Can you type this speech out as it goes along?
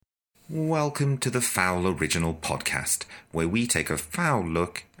Welcome to the Foul Original podcast, where we take a foul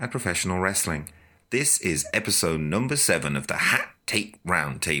look at professional wrestling. This is episode number 7 of the Hat Tape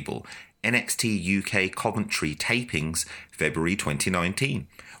Roundtable, NXT UK Coventry tapings, February 2019,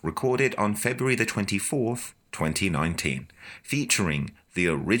 recorded on February the 24th, 2019, featuring the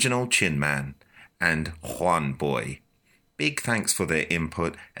original Chin Man and Juan Boy. Big thanks for their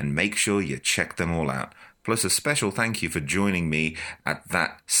input, and make sure you check them all out. Plus a special thank you for joining me at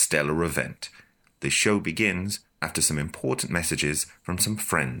that stellar event. The show begins after some important messages from some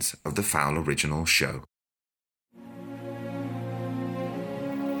friends of the Foul Original show.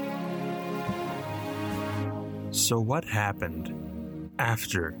 So what happened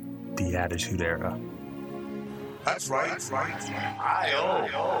after the Attitude Era? That's right.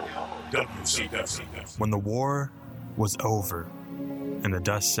 WCW. When the war was over and the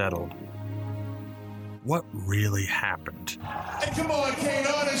dust settled, what really happened? And come on, Kane,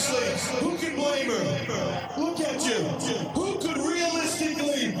 honestly, who can blame her? Look at you. Who could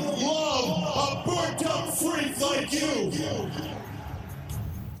realistically love a burnt-up freak like you?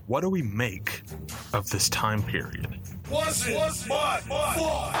 What do we make of this time period? Was it but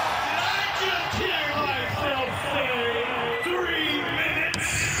fought? I just hear myself say 3 minutes.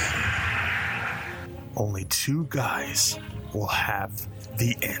 Only 2 guys will have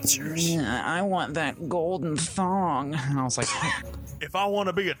the answers. Yeah, I want that golden thong. And I was like, if I want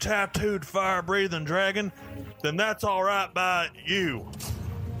to be a tattooed, fire-breathing dragon, then that's all right by you.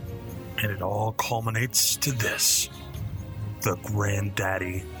 And it all culminates to this: the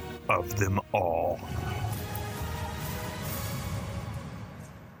granddaddy of them all.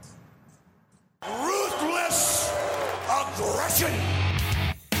 Ruthless aggression.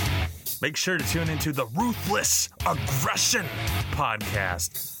 Make sure to tune into the Ruthless Aggression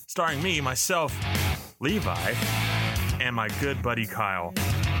podcast, starring me, myself, Levi, and my good buddy Kyle.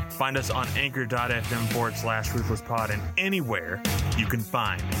 Find us on anchor.fm/ruthlesspod and anywhere you can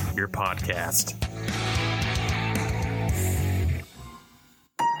find your podcast.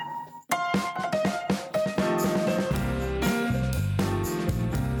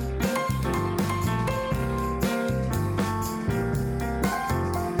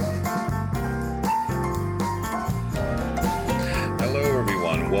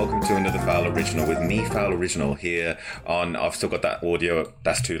 Welcome to another Foul Original with me, Foul Original, here on... I've still got that audio.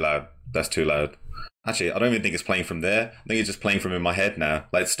 That's too loud. Actually, I don't even think it's playing from there. I think it's just playing from in my head now.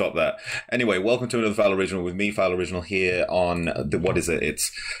 Let's stop that. Anyway, welcome to another Foul Original with me, Foul Original, here on... what is it?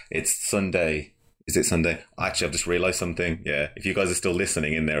 It's Sunday. Is it Sunday? Actually, I've just realised something. Yeah, if you guys are still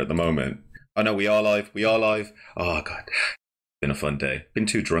listening in there at the moment. Oh no, we are live. Oh, God. Been a fun day. Been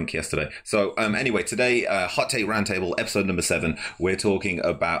too drunk yesterday. So anyway, today, Hot Take Roundtable, episode number 7. We're talking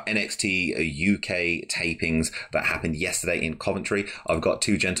about NXT UK tapings that happened yesterday in Coventry. I've got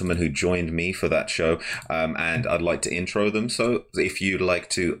 2 gentlemen who joined me for that show, and I'd like to intro them. So if you'd like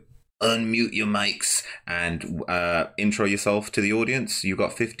to unmute your mics and intro yourself to the audience, you've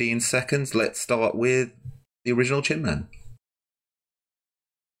got 15 seconds. Let's start with the original Chin Man.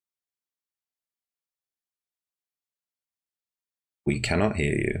 We cannot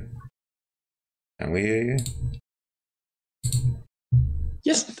hear you. Can we hear you?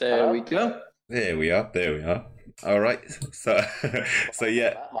 Yes, there we go. There we are. All right. So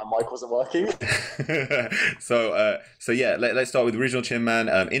yeah. My mic wasn't working. So yeah, let's start with original Chin Man.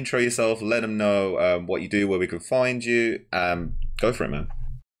 Intro yourself, let them know what you do, where we can find you. Go for it, man.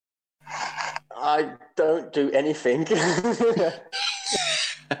 I don't do anything.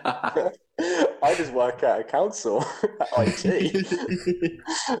 I just work at a council, IT.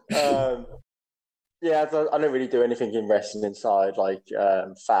 Yeah, I don't really do anything in wrestling inside, like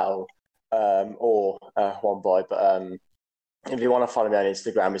Foul or One Boy. But if you want to follow me on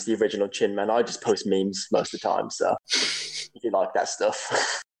Instagram, it's the original Chin Man. I just post memes most of the time, so if you like that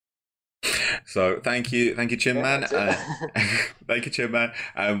stuff. So thank you, Chin Man. Thank you, Chin Man.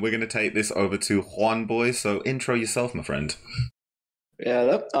 We're going to take this over to Juan Boy. So intro yourself, my friend.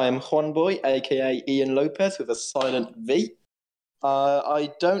 Hello, I am Juan Boy, aka Ian Lopez with a silent V.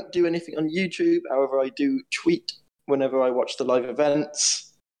 I don't do anything on YouTube, however I do tweet whenever I watch the live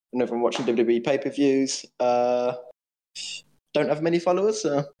events, whenever I'm watching WWE pay-per-views. Don't have many followers,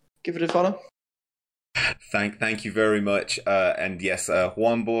 so give it a follow. Thank you very much. And yes,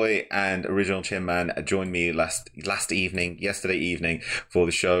 Juan Boy and original Chin Man joined me yesterday evening for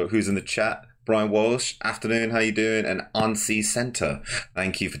the show. Who's in the chat? Brian Walsh, afternoon, how you doing? And Anshi Center,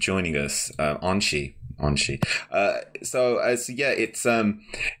 thank you for joining us. Anshi.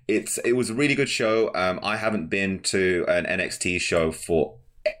 It was a really good show. I haven't been to an NXT show for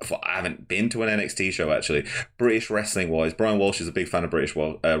I haven't been to an NXT show actually. British wrestling wise, Brian Walsh is a big fan of British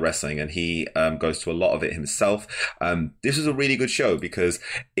wrestling, and he goes to a lot of it himself. This was a really good show because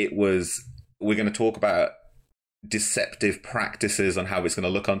we're going to talk about deceptive practices on how it's going to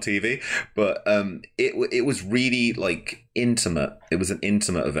look on TV, but it was really like intimate. It was an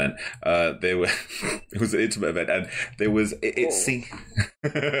intimate event. It was an intimate event, and there was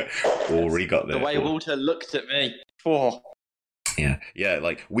already got there. The way Walter looked at me. Oh. Yeah,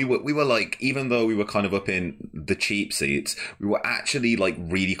 like we were like, even though we were kind of up in the cheap seats, we were actually like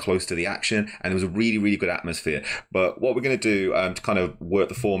really close to the action, and it was a really, really good atmosphere. But what we're going to do to kind of work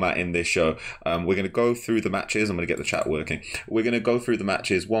the format in this show, we're going to go through the matches. I'm going to get the chat working. We're going to go through the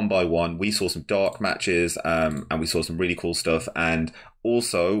matches one by one. We saw some dark matches, and we saw some really cool stuff. And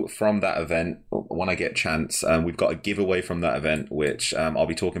also from that event, when I get a chance, we've got a giveaway from that event, which I'll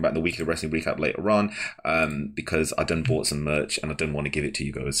be talking about in the weekly wrestling recap later on, because I done bought some merch and I didn't want to give it to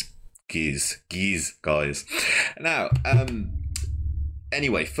you guys. Guys. Now,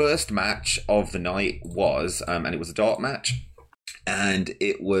 anyway, first match of the night was, and it was a dark match, and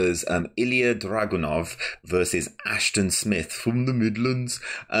it was Ilya Dragunov versus Ashton Smith from the Midlands,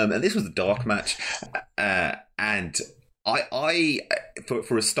 and this was a dark match, and I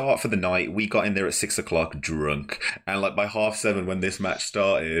for a start for the night, we got in there at 6 o'clock drunk, and like by 7:30 when this match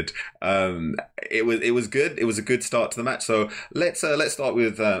started, it was good. It was a good start to the match. So let's start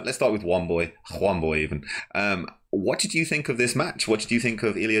with Juan Boy even. What did you think of this match? What did you think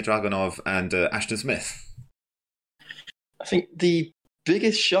of Ilya Dragunov and Ashton Smith? I think the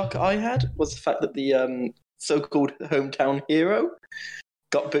biggest shock I had was the fact that the so-called hometown hero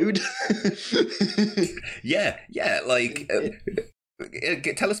got booed. yeah, like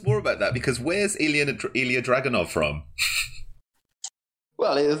tell us more about that, because where's Ilya Dragunov from?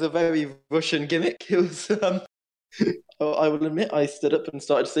 Well, it was a very Russian gimmick. It was I will admit, I stood up and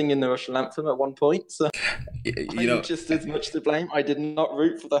started singing the Russian anthem at one point, so I'm just as much to blame. I did not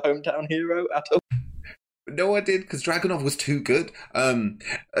root for the hometown hero at all. No, I did, because Dragunov was too good.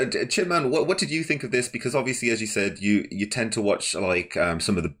 Chipman, what did you think of this? Because obviously, as you said, you tend to watch like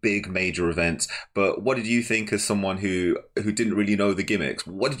some of the big major events. But what did you think as someone who didn't really know the gimmicks?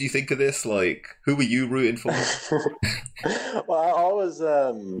 What did you think of this? Like, who were you rooting for? Well, I was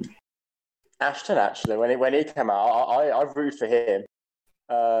Ashton actually. When he came out, I rooted for him.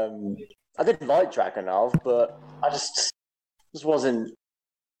 I didn't like Dragunov, but I just wasn't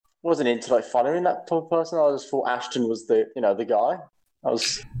into like following that type of person. I just thought Ashton was the guy. I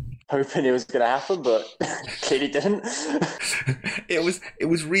was hoping it was going to happen, but clearly didn't. It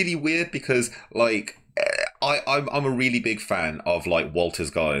was really weird because like I'm a really big fan of like Walter's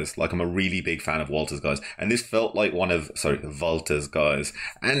guys. Like I'm a really big fan of Walter's guys, and this felt like one of Walter's guys,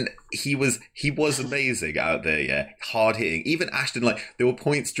 and he was amazing out there. Yeah, hard hitting. Even Ashton, like there were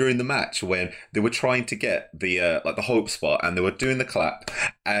points during the match when they were trying to get the like the hope spot, and they were doing the clap,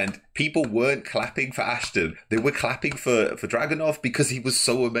 and people weren't clapping for Ashton. They were clapping for Dragunov because he was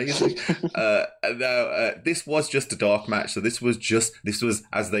so amazing. And now this was just a dark match, so this was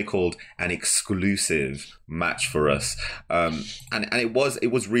as they called an exclusive match for us, and it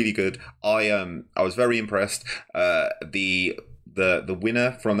was really good. I was very impressed. The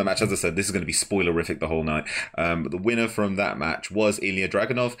winner from the match, as I said, this is going to be spoilerific the whole night. But the winner from that match was Ilya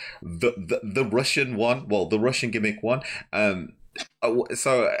Dragunov, the Russian one. Well, the Russian gimmick one.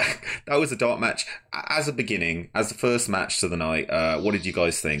 So that was a dark match. As a beginning, as the first match to the night, what did you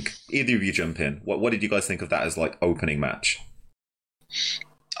guys think? Either of you jump in. What did you guys think of that as like opening match?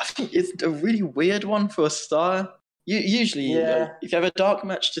 I think it's a really weird one for a start. Usually, if you have a dark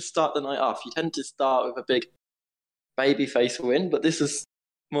match to start the night off, you tend to start with a big babyface win, but this is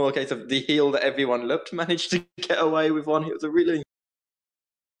more a case of the heel that everyone loved managed to get away with one. It was a really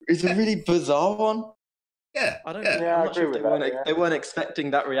bizarre one. Yeah, I don't know. I'm not sure if they weren't expecting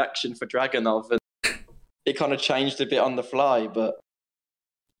that reaction for Dragunov, and it kind of changed a bit on the fly. But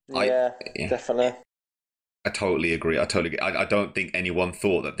definitely. I totally agree. I don't think anyone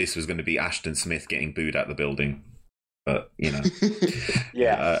thought that this was going to be Ashton Smith getting booed out the building. But, you know.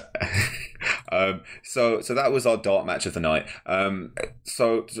 Yeah. So that was our dark match of the night.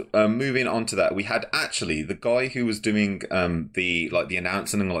 Moving on to that, we had actually the guy who was doing the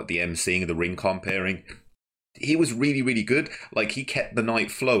announcing and like the emceeing, the ring comparing. He was really, really good. Like he kept the night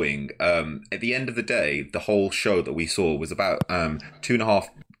flowing. At the end of the day, the whole show that we saw was about 2.5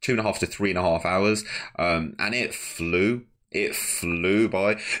 to 3.5 hours, and it flew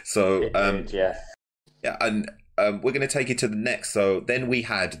by. So and we're going to take it to the next. So then we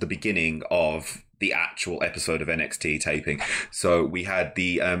had the beginning of the actual episode of NXT taping. So we had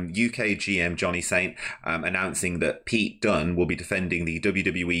the UK GM Johnny Saint announcing that Pete Dunne will be defending the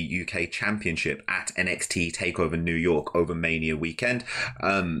WWE UK Championship at NXT TakeOver New York over Mania weekend.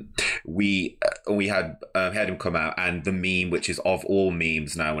 We had him come out, and the meme, which is of all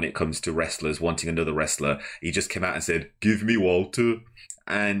memes now when it comes to wrestlers wanting another wrestler, he just came out and said, "Give me Walter."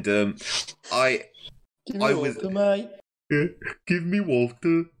 And I was, mate. give me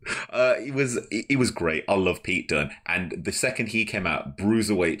Walter. It was great. I love Pete Dunne, and the second he came out,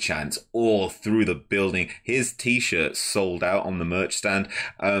 bruiserweight chants all through the building. His T-shirt sold out on the merch stand.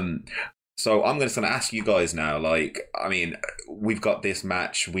 So I'm just going to ask you guys now. Like, I mean, we've got this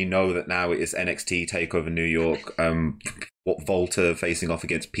match. We know that now it is NXT Takeover New York. Volta facing off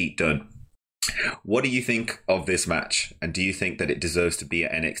against Pete Dunne. What do you think of this match? And do you think that it deserves to be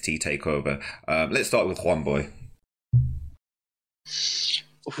at NXT TakeOver? Let's start with Juan Boy.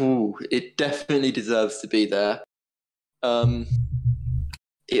 Ooh, it definitely deserves to be there. I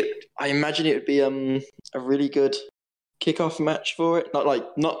imagine it would be a really good kickoff match for it.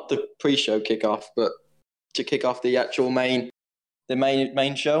 Not the pre-show kickoff, but to kick off the actual main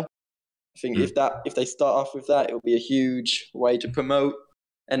show. I think if they start off with that, it will be a huge way to promote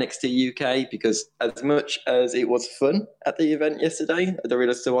NXT UK, because as much as it was fun at the event yesterday,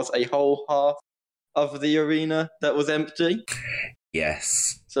 there still was a whole half of the arena that was empty.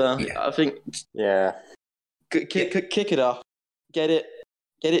 Yes. So yeah. I think kick it off, get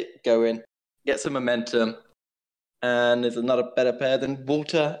it going, get some momentum, and there's not a better pair than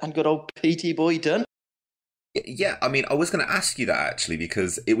Walter and good old PT Boy Dunne. Yeah, I mean, I was going to ask you that actually,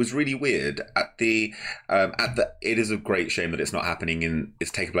 because it was really weird it is a great shame that it's not happening it's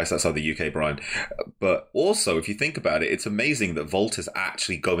taking place outside the UK, Brian. But also, if you think about it, it's amazing that Volta's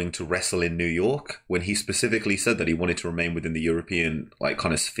actually going to wrestle in New York when he specifically said that he wanted to remain within the European, like,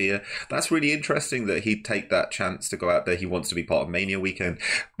 kind of sphere. That's really interesting that he'd take that chance to go out there. He wants to be part of Mania weekend.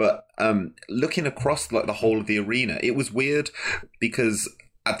 But looking across, like, the whole of the arena, it was weird because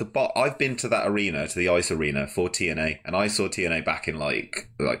at the I've been to that arena, to the Ice Arena for TNA, and I saw TNA back in like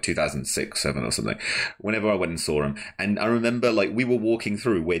 2006, 7 or something, whenever I went and saw them. And I remember, like, we were walking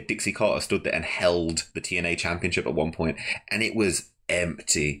through where Dixie Carter stood there and held the TNA championship at one point, and it was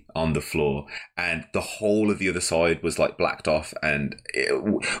empty on the floor, and the whole of the other side was like blacked off, and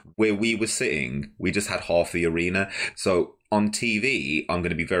where we were sitting, we just had half the arena. So on TV, I'm going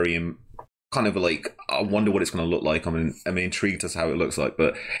to be very kind of like, I wonder what it's going to look like. I'm intrigued as to how it looks like,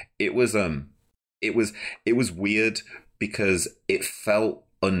 but it was weird because it felt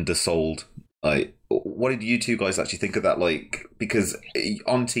undersold. Like, what did you two guys actually think of that? Like, because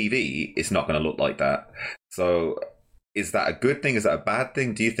on TV, it's not going to look like that. So, is that a good thing? Is that a bad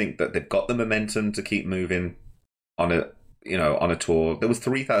thing? Do you think that they've got the momentum to keep moving on a tour? There was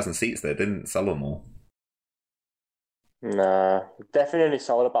 3,000 seats there. They didn't sell them all. Nah, definitely only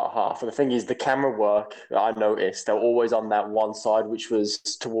sold about half. And the thing is, the camera work that I noticed, they're always on that one side, which was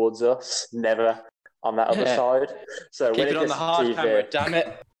towards us, never on that other side. So keep when it on the hard TV, camera, damn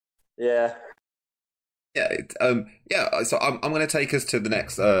it. Yeah. Yeah, so I'm going to take us to the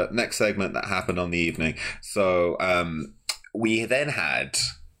next segment that happened on the evening. So we then had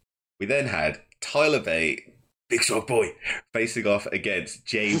Tyler Bate, Big Strong Boy, facing off against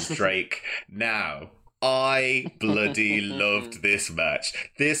James Drake. Now, I bloody loved this match.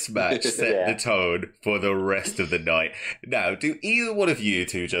 This match set the tone for the rest of the night. Now, do either one of you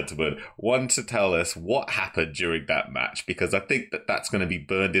two gentlemen want to tell us what happened during that match? Because I think that's going to be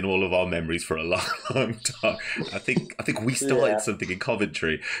burned in all of our memories for a long, long time. I think we started something in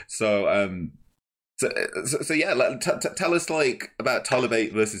commentary. So yeah, tell us like about Tyler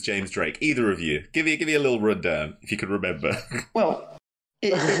Bate versus James Drake. Either of you, give me a little rundown if you can remember. Well,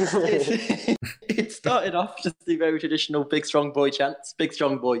 it started off just the very traditional big strong boy chants, big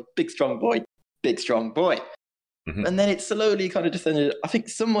strong boy, big strong boy, big strong boy. Mm-hmm. And then it slowly kind of descended. I think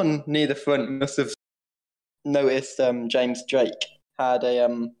someone near the front must have noticed James Drake had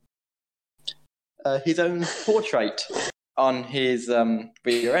his own portrait on his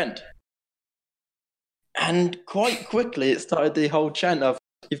rear end. And quite quickly it started the whole chant of,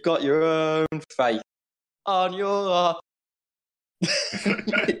 "You've got your own face on your..."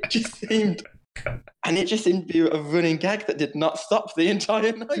 It just seemed to be a running gag that did not stop the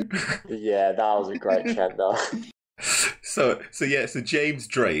entire night. Yeah, that was a great chant though. So James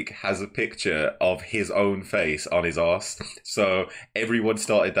Drake has a picture of his own face on his arse. So everyone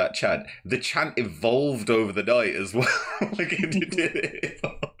started that chant. The chant evolved over the night as well. Like it did.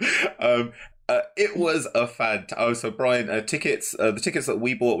 It was a so Brian, the tickets that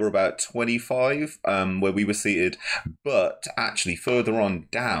we bought were about 25, where we were seated, but actually further on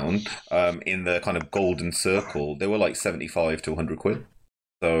down, in the kind of golden circle, they were like 75 to 100 quid.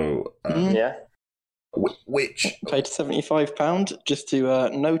 So Yeah. which Paid £75 just to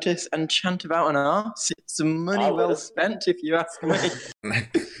notice and chant about an arse. It's some money I well would've. spent, if you ask me.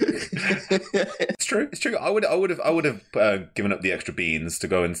 It's true. I would have given up the extra beans to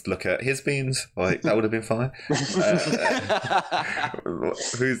go and look at his beans. Like that would have been fine. Who's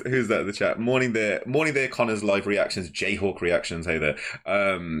that in the chat? Morning there, Connor's live reactions, Jayhawk reactions. Hey there.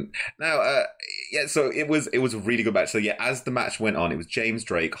 So it was a really good match. So yeah, as the match went on, it was James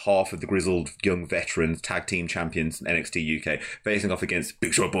Drake, half of the grizzled young veterans, tag team champions NXT UK, facing off against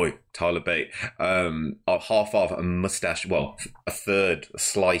Big Short Boy Tyler Bate, half of a mustache, well, a third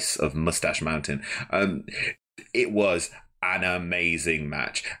slice of Mustache Mountain. It was an amazing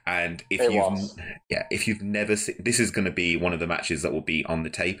match, and if you've never seen, this is going to be one of the matches that will be on the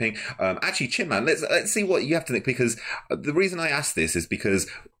taping. Actually, Chinman, let's see what you have to think, because the reason I asked this is because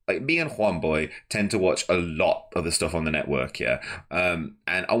like me and Juan Boy tend to watch a lot of the stuff on the network, and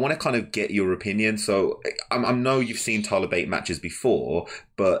I want to kind of get your opinion. So I know you've seen Tyler Bate matches before,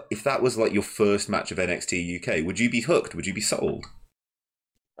 but if that was like your first match of NXT UK, would you be hooked? Would you be sold?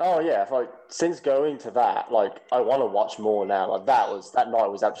 Oh yeah, like since going to that, like I want to watch more now. Like that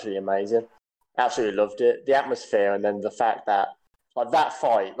night was absolutely amazing. Absolutely loved it. The atmosphere, and then the fact that like that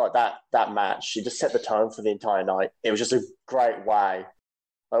fight, like that match, it just set the tone for the entire night. It was just a great way.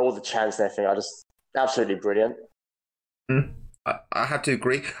 Like all the chants and everything, absolutely brilliant. I have to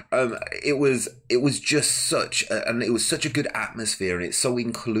agree. It was just such a good atmosphere, and it's so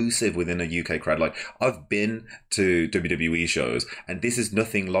inclusive within a UK crowd. Like I've been to WWE shows, and this is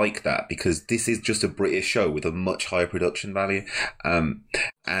nothing like that, because this is just a British show with a much higher production value. And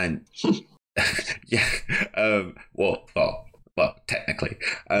yeah, well, technically,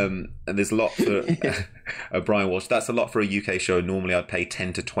 and there's a lot for Brian Walsh. That's a lot for a UK show. Normally, I'd pay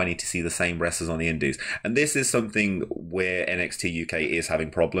 10 to 20 to see the same wrestlers on the Indies, and this is something where NXT UK is having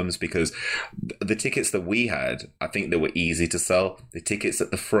problems, because the tickets that we had, I think they were easy to sell. The tickets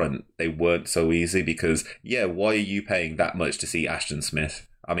at the front, they weren't so easy, because why are you paying that much to see Ashton Smith?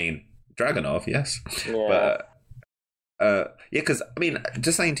 I mean, Dragunov, yes, but. Because I mean,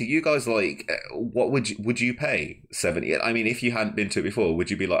 just saying to you guys, like, what would you pay 70? I mean, if you hadn't been to it before, would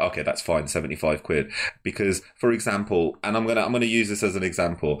you be like, okay, that's fine, 75 quid? Because, for example, and I'm gonna use this as an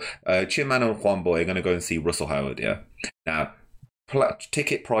example. Chinman and Juan Boy are gonna go and see Russell Howard. Yeah, now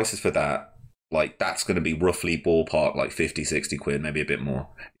ticket prices for that, like, that's gonna be roughly ballpark like 50, 60 quid, maybe a bit more.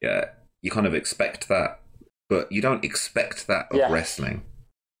 Yeah, you kind of expect that, but you don't expect that of wrestling.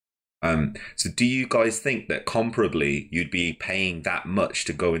 So do you guys think that comparably you'd be paying that much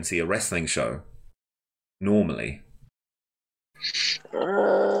to go and see a wrestling show normally?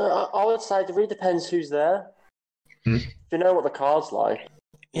 I would say it really depends who's there. If you know what the card's like,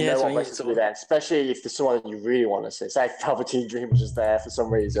 you know what wrestlers will be there, especially if there's someone you really want to see. Say if Velveteen Dream was just there for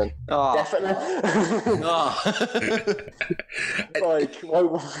some reason. Definitely. Like,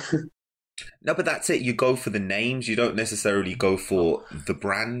 No, but that's it. You go for the names. You don't necessarily go for the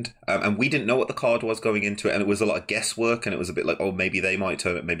brand. And we didn't know what the card was going into it, and it was a lot of guesswork, and it was a bit like, oh, maybe they might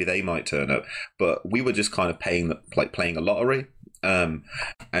turn up, maybe they might turn up. But we were just kind of playing a lottery. But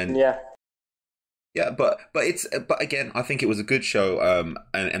again, I think it was a good show.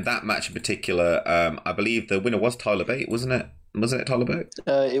 And that match in particular, I believe the winner was Tyler Bate, wasn't it? Wasn't it Tyler Bate?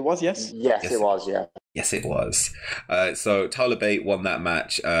 It was, yes. Yes, it was, yeah. Yes, it was. So Tyler Bate won that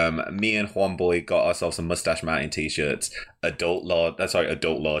match. Me and Juan Boy got ourselves some Mustache Mountain t-shirts. Adult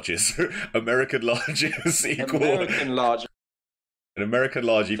larges. American larges equal... American large. An American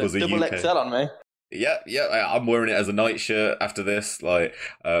large equals a double UK. XL on me. Yeah. I'm wearing it as a night shirt after this. Like,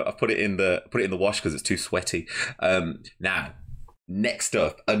 I've put it in the wash because it's too sweaty. Now, next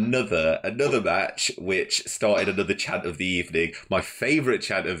up, another match which started another chant of the evening. My favourite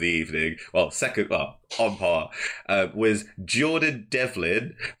chant of the evening, on par, was Jordan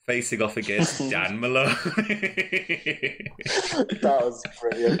Devlin facing off against Dan Malone. That was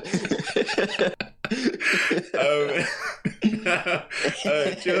brilliant.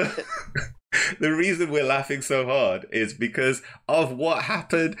 The reason we're laughing so hard is because of what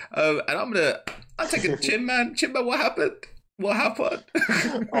happened. And I'm taking Chinman. Chinman, what happened? What happened?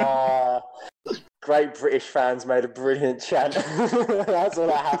 Great Great British fans made a brilliant chant. That's all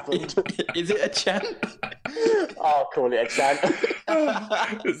that happened. Is it a chant? I'll call it a chant.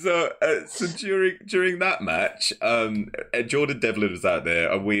 So during that match, Jordan Devlin was out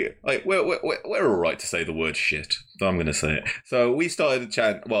there, and we're all right to say the word shit. So I'm going to say it. So we started a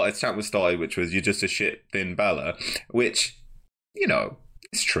chant. Well, a chant was started, which was "You're just a shit thin Balor," which, you know,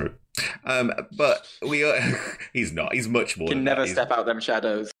 it's true. But he's not. He's much more. Can never step out them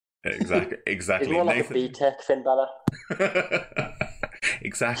shadows. Exactly. He's more like a B-Tech Finn Balor.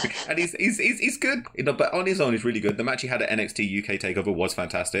 Exactly, and he's good, you know, but on his own he's really good. The match he had at NXT UK Takeover was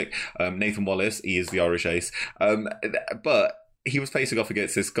fantastic. Nathan Wallace, he is the Irish Ace, but he was facing off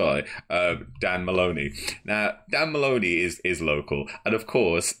against this guy, Dan Maloney. Now, Dan Maloney is local, and of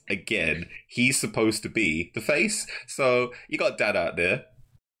course, again, he's supposed to be the face. So you got Dan out there.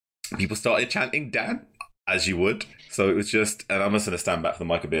 People started chanting Dan, as you would. So it was just, and I'm just going to stand back from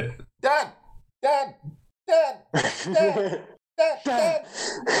the mic a bit. Dan, Dan, Dan, Dan.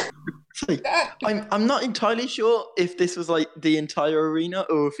 I'm not entirely sure if this was like the entire arena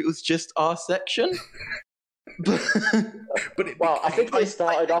or if it was just our section. I think they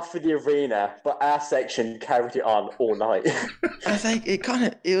started off with the arena, but our section carried it on all night. I think it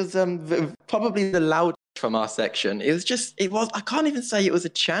was probably the loudest from our section. I can't even say it was a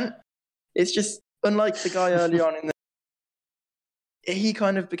chant. It's just unlike the guy early on he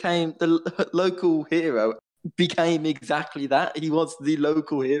kind of became the local hero. Became exactly that. He was the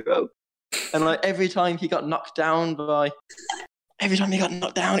local hero, and like every time he got knocked down,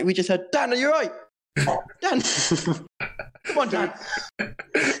 we just heard, "Dan, are you right? Dan, come on, Dan."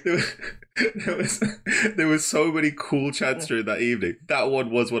 There was so many cool chants during that evening. That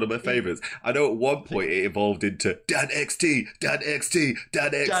one was one of my favourites. I know at one point it evolved into Dan XT, Dan XT,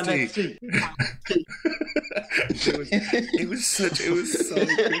 Dan XT. It was so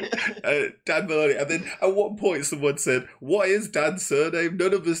good. Dan Maloney. And then at one point someone said, "What is Dan's surname?"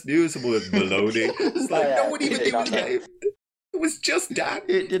 None of us knew. Someone was Maloney. It's like no one even knew his name. It was just Dan.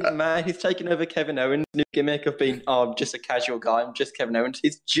 It didn't matter. He's taken over Kevin Owens' new gimmick of being, I'm just a casual guy. I'm just Kevin Owens.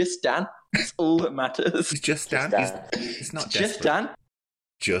 It's just Dan. That's all that matters. He's just Dan. He's not just Dan.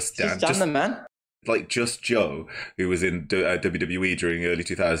 Just Dan. Just Dan the man. Like Just Joe, who was in WWE during the early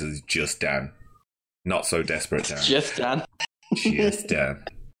 2000s. Just Dan. Not so desperate Dan. Just Dan. Just Dan.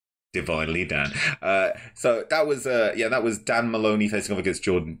 Divinely Dan. So that was Dan Maloney facing off against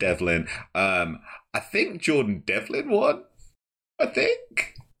Jordan Devlin. I think Jordan Devlin won. I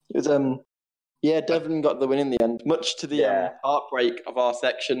think it was Devlin got the win in the end, much to the heartbreak of our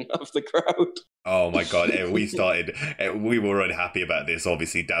section of the crowd. Oh my god, we started. We were unhappy about this.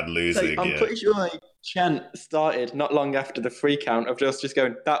 Obviously, Dan losing. I'm pretty sure a chant started not long after the free count of just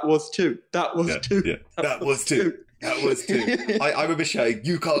going, "That was two. That was two. Yeah. That was two. That was two." I remember shouting,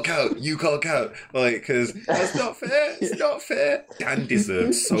 "You can't count. You can't count." Like, because that's not fair. It's not fair. Dan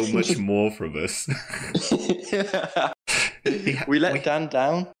deserves so much more from us. We let Dan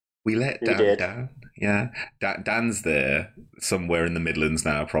down. We let Dan down. Yeah. Dan's there somewhere in the Midlands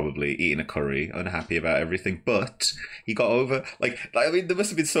now, probably eating a curry, unhappy about everything. But he got over. I mean, there must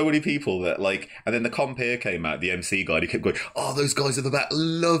have been so many people that, and then the compare came out, the MC guy, and he kept going, "Oh, those guys are the best.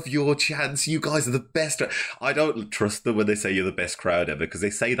 Love your chants. You guys are the best." I don't trust them when they say you're the best crowd ever, because they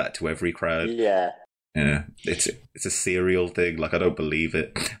say that to every crowd. Yeah. Yeah, it's a serial thing. I don't believe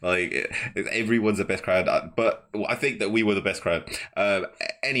it. Everyone's the best crowd, but I think that we were the best crowd.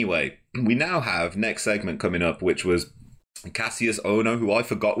 Anyway, we now have next segment coming up, which was Cassius Ohno, who I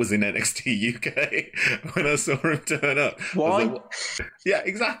forgot was in NXT UK when I saw him turn up. Why? Yeah,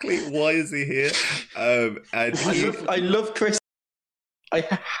 exactly. Why is he here? And I love Chris.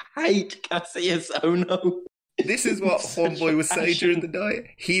 I hate Cassius Ohno. This is what Homeboy was saying during the night.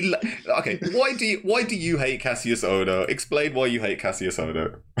 Why do you hate Cassius Ohno? Explain why you hate Cassius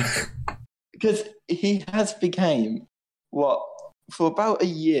Ohno. Because he has became what, for about a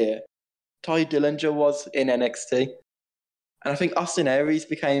year, Ty Dillinger was in NXT. And I think Austin Aries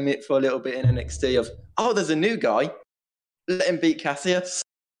became it for a little bit in NXT of, there's a new guy. Let him beat Cassius.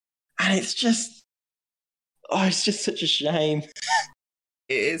 And it's just such a shame.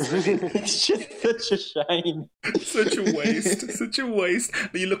 It is. It's just such a shame. Such a waste. Such a waste.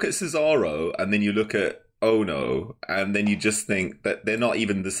 But you look at Cesaro and then you look at Ohno and then you just think that they're not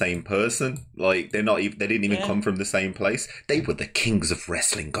even the same person. They didn't even come from the same place. They were the kings of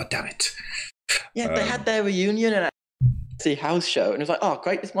wrestling, goddammit. Yeah, they had their reunion and a house show and it was like, oh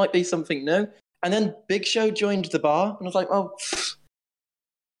great, this might be something new. And then Big Show joined the bar and I was like,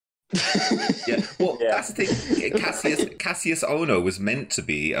 Yeah, well, Yeah. that's the thing. Cassius Ono was meant to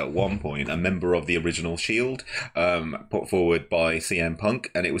be at one point a member of the original Shield, put forward by CM Punk,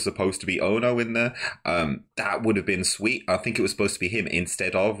 and it was supposed to be Ono in there. That would have been sweet. I think it was supposed to be him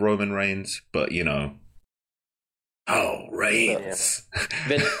instead of Roman Reigns, but you know, Reigns.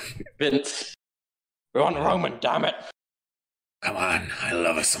 Vince. We want Roman, damn it. Come on, I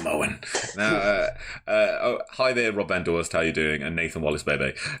love a Samoan. Now, hi there, Rob Van Dorst, how you doing? And Nathan Wallace,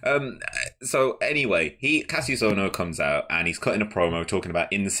 baby. So anyway, Cassius Ono comes out and he's cutting a promo talking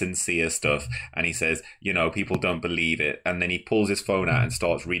about insincere stuff, and he says, you know, people don't believe it, and then he pulls his phone out and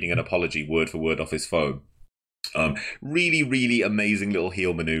starts reading an apology word for word off his phone. Really, really amazing little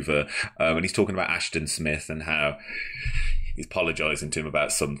heel maneuver. And he's talking about Ashton Smith and how he's apologising to him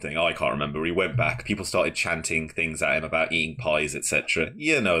about something. I can't remember. He went back. People started chanting things at him about eating pies, etc.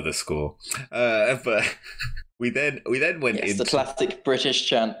 You know the score. But we then went into the classic British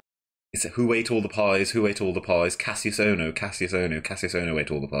chant. It's who ate all the pies? Who ate all the pies? Cassius Ono. Cassius Ono. Cassius Ono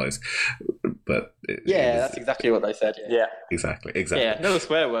ate all the pies. But that's exactly what they said. Yeah. Exactly. Yeah, no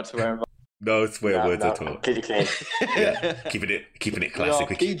swear words were involved. No swear words at all. Completely clean. Yeah, keeping it classic.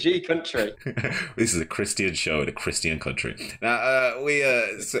 We are PG country. This is a Christian show in a Christian country. Now Rhea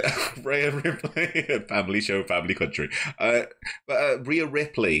Ripley, family show, family country. But Rhea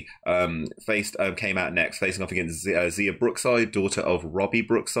Ripley came out next, facing off against Zia Brookside, daughter of Robbie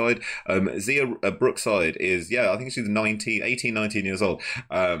Brookside. Zia Brookside is I think she's 18, 19 years old.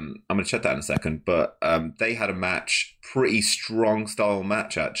 I'm going to check that in a second, but they had a match, pretty strong style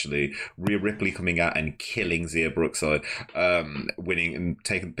match actually. Rhea Ripley coming out and killing Zia Brookside, winning and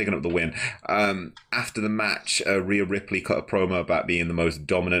picking up the win. After the match, Rhea Ripley cut a promo about being the most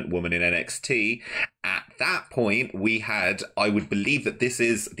dominant woman in NXT. At that point, we had, I would believe that this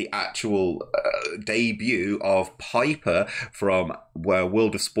is the actual debut of Piper from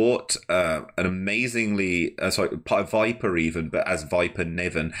World of Sport, an amazingly, Viper even, but as Viper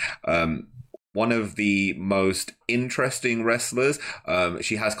Niven. One of the most interesting wrestlers.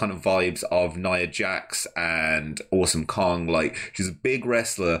 She has kind of vibes of Nia Jax and Awesome Kong. Like, she's a big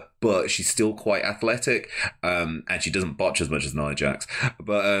wrestler, but she's still quite athletic. And she doesn't botch as much as Nia Jax.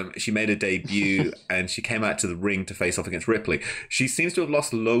 But she made a debut and she came out to the ring to face off against Ripley. She seems to have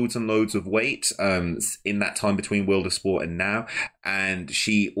lost loads and loads of weight in that time between World of Sport and now. And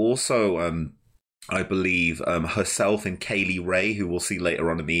she also... I believe herself and Kaylee Ray, who we'll see later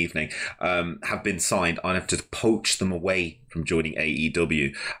on in the evening, have been signed. I have to poach them away from joining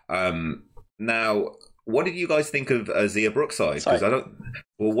AEW. Now, what did you guys think of Zia Brookside? Because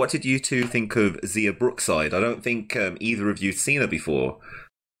what did you two think of Zia Brookside? I don't think either of you've seen her before.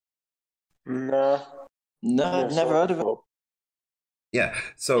 No, never heard of her. Yeah.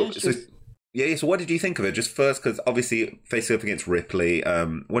 So what did you think of her? Just first, because obviously facing up against Ripley.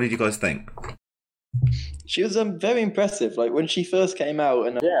 What did you guys think? She was very impressive. Like when she first came out,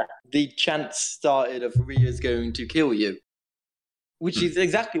 and the chant started of "Rhea's going to kill you," which is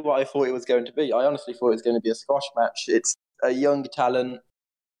exactly what I thought it was going to be. I honestly thought it was going to be a squash match. It's a young talent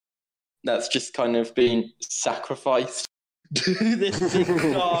that's just kind of been sacrificed to this big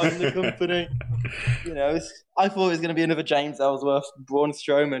star in the company. You know, I thought it was going to be another James Ellsworth, Braun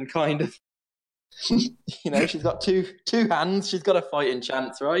Strowman kind of. You know, she's got two hands. She's got a fighting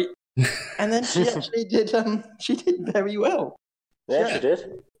chance, right? And then she actually did. She did very well. Yeah, she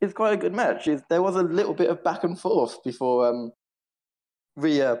did. It's quite a good match. There was a little bit of back and forth before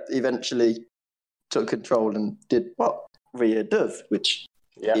Rhea eventually took control and did what Rhea does, which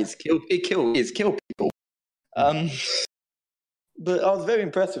is kill people. But I was very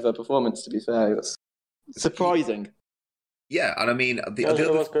impressed with her performance. To be fair, it was surprising. Yeah, and I mean the other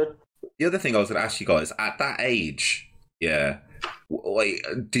thing I was going to ask you guys at that age, like,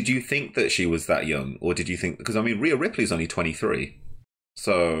 did you think that she was that young, or did you think? Because I mean, Rhea Ripley's only 23,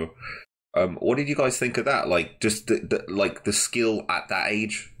 so what did you guys think of that? Like, just the skill at that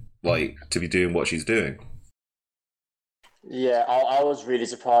age, like to be doing what she's doing. Yeah, I was really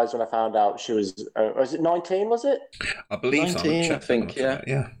surprised when I found out she was. Was it 19? Was it? I believe 19. So. I think.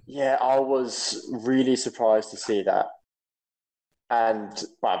 Yeah. Yeah, I was really surprised to see that. And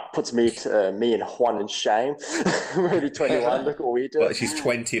puts me and Juan in shame. Really 21. Look at what we do. Well, she's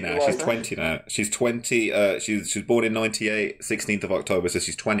 20 now. She's 20 now. She's 20. She's born in 98, 16th of October, so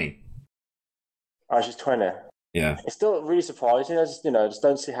she's 20. Oh, she's 20. Yeah. It's still really surprising. I just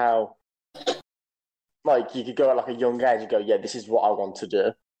don't see how. Like, you could go at like a young age and go, yeah, this is what I want to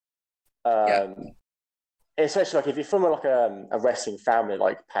do. Especially like if you're from like a wrestling family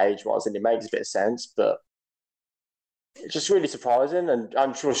like Paige was, and it makes a bit of sense, but. It's just really surprising, and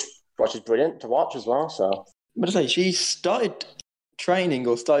I'm sure she's brilliant to watch as well. So, but I say she started training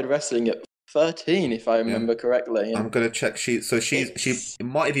or started wrestling at 13, if I remember correctly. I'm gonna check. She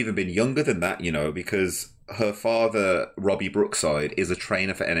might have even been younger than that, because her father, Robbie Brookside, is a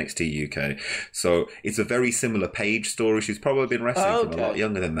trainer for NXT UK. So it's a very similar Paige story. She's probably been wrestling from a lot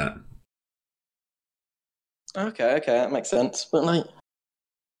younger than that. Okay, that makes sense. But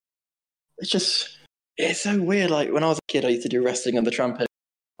it's so weird. Like when I was a kid, I used to do wrestling on the trampoline.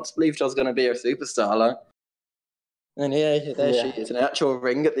 I believed I was going to be a superstar, and there she is in an actual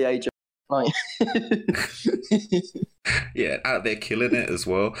ring at the age of yeah, out there killing it as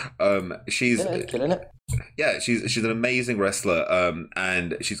well. She's killing it. Yeah, she's an amazing wrestler,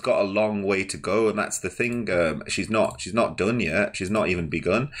 and she's got a long way to go, and that's the thing. She's not done yet. She's not even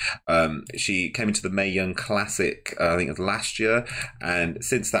begun. She came into the Mae Young Classic, I think it was last year, and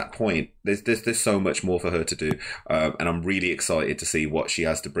since that point, there's so much more for her to do, and I'm really excited to see what she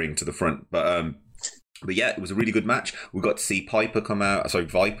has to bring to the front. But yeah, it was a really good match. We got to see Viper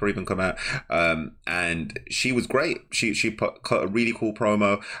even come out, and she was great. She cut a really cool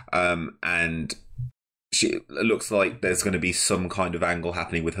promo, and it looks like there's going to be some kind of angle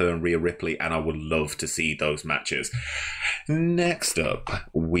happening with her and Rhea Ripley, and I would love to see those matches. Next up,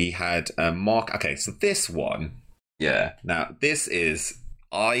 we had Mark. Okay, so this one, now this is,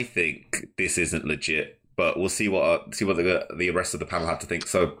 I think this isn't legit, but we'll see what the rest of the panel have to think.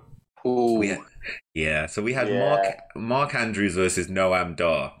 So. Ooh. So we had Mark Andrews versus Noam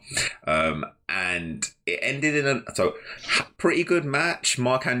Dar, and it ended in a pretty good match.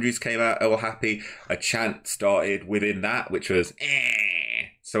 Mark Andrews came out all happy. A chant started within that, which was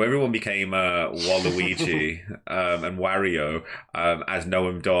so everyone became Waluigi and Wario as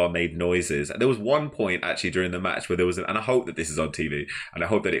Noam Dar made noises. And there was one point actually during the match where there was, and I hope that this is on TV, and I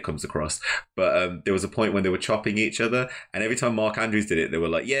hope that it comes across, but there was a point when they were chopping each other, and every time Mark Andrews did it, they were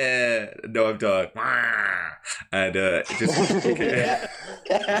like, yeah, Noam Dar, and I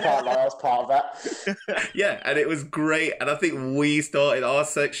was part of that. Yeah, and it was great, and I think our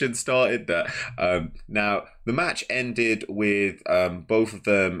section started that. Now, the match ended with both of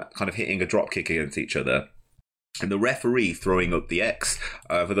them kind of hitting a dropkick against each other, and the referee throwing up the X.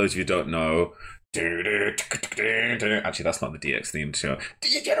 For those of you who don't know, actually, that's not the DX theme show.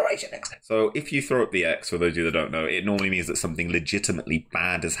 Generation X. So if you throw up the X, for those of you that don't know, it normally means that something legitimately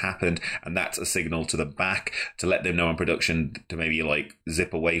bad has happened, and that's a signal to the back to let them know in production to maybe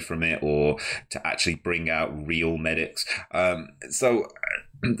zip away from it or to actually bring out real medics. So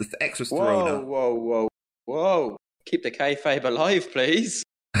the X was thrown up. Whoa! Keep the kayfabe alive, please.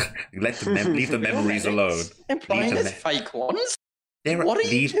 Leave the memories alone. Implying there's fake ones. What are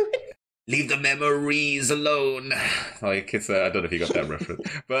you doing? Leave the memories alone. It's I don't know if you got that reference,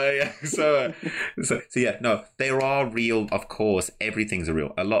 but yeah. So yeah, no, there are real. Of course, everything's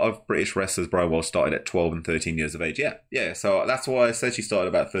real. A lot of British wrestlers, Brian Wells, started at 12 and 13 years of age. Yeah. So that's why I said she started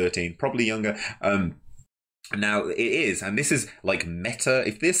about 13, probably younger. Now it is, and this is meta.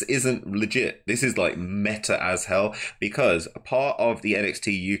 If this isn't legit, this is meta as hell, because a part of the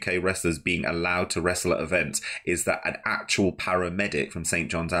NXT UK wrestlers being allowed to wrestle at events is that an actual paramedic from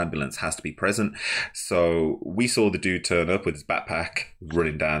St. John's Ambulance has to be present. So we saw the dude turn up with his backpack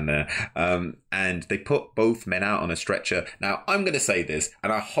running down there, and they put both men out on a stretcher. Now I'm going to say this,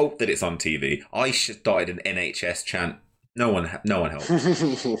 and I hope that it's on TV. I started an NHS chant. No one helped.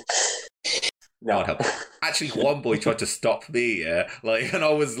 No, actually, one boy tried to stop me, and I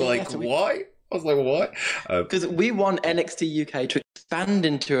was why? I was like, what? Because we want NXT UK to expand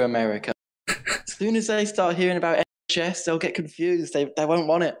into America. As soon as they start hearing about NHS, they'll get confused. They won't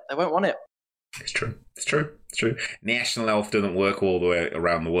want it. They won't want it. It's true. National health doesn't work all the way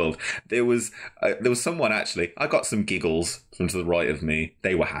around the world. There was someone, actually, I got some giggles from to the right of me.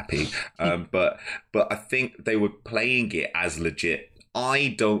 They were happy. But I think they were playing it as legit.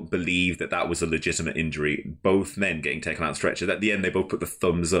 I don't believe that was a legitimate injury. Both men getting taken out on stretchers. At the end, they both put the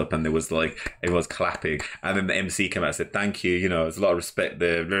thumbs up, and there was everyone's clapping. And then the MC came out and said, "Thank you. There's a lot of respect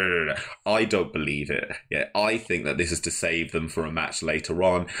there." I don't believe it. Yeah, I think that this is to save them for a match later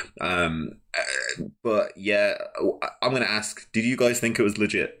on. But yeah, I'm going to ask: did you guys think it was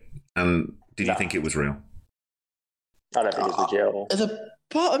legit? And did you think it was real? I don't think it's legit at all. There's a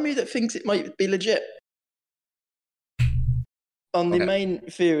part of me that thinks it might be legit. On the main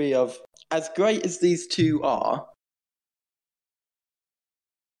theory of, as great as these two are,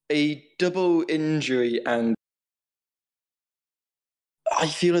 a double injury, and I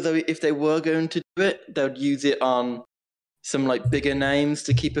feel as though if they were going to do it, they'd use it on some bigger names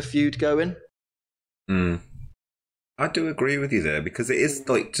to keep a feud going. I do agree with you there, because it is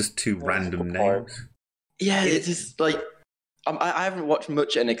just two random names. Yeah, it's just I haven't watched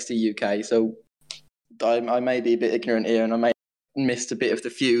much NXT UK, so I may be a bit ignorant here, and I may missed a bit of the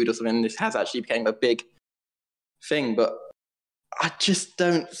feud or something. This has actually become a big thing, but I just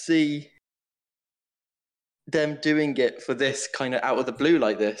don't see them doing it for this kind of out of the blue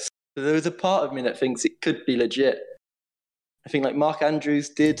like this. There was a part of me that thinks it could be legit. I think like Mark Andrews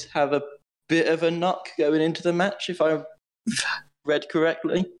did have a bit of a knock going into the match, if I read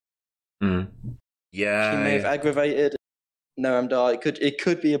correctly. Yeah, he may have aggravated Noam Dar. It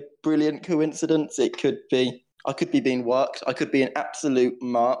could be a brilliant coincidence. It could be. I could be being worked. I could be an absolute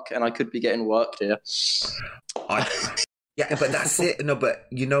mark, and I could be getting worked here. Yeah, but that's it. No, but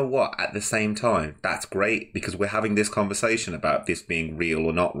you know what? At the same time, that's great because we're having this conversation about this being real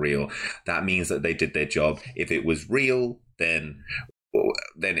or not real. That means that they did their job. If it was real, then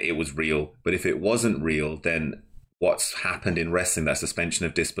it was real. But if it wasn't real, then what's happened in wrestling, that suspension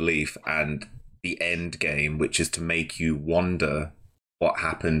of disbelief and the end game, which is to make you wonder what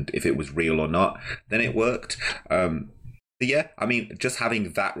happened if it was real or not, then it worked. But yeah, I mean, just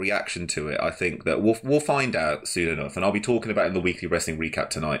having that reaction to it, I think that we'll find out soon enough, and I'll be talking about it in the weekly wrestling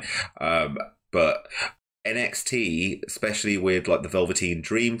recap tonight. But NXT, especially with like the Velveteen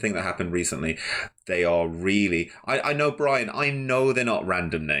Dream thing that happened recently, they are really. I know, Brian. I know they're not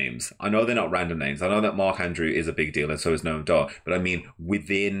random names. I know that Mark Andrew is a big deal, and so is Noam Dar. But I mean,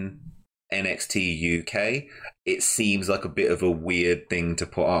 within NXT UK, it seems like a bit of a weird thing to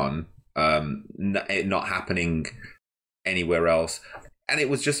put on. It not happening anywhere else, and it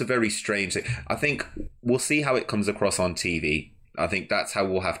was just a very strange thing. I think we'll see how it comes across on TV. I think that's how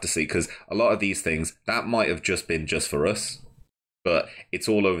we'll have to see, because a lot of these things that might have just been just for us, but it's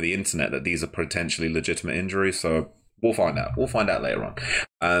all over the internet that these are potentially legitimate injuries. So we'll find out later on.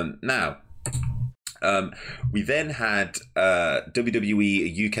 Now we then had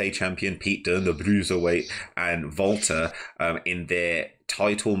WWE UK champion Pete Dunne, the Bruiserweight, and Volta in their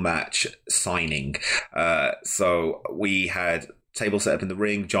title match signing. So we had table set up in the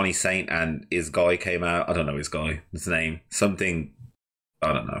ring. Johnny Saint and his guy came out. I don't know his name. Something,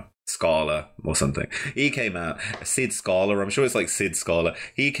 I don't know. Scala or something. He came out. Sid Scala, I'm sure it's like Sid Scala.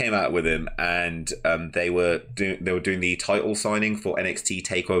 He came out with him, and they were doing the title signing for NXT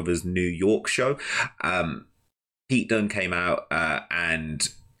Takeover's New York show. Pete Dunne came out, and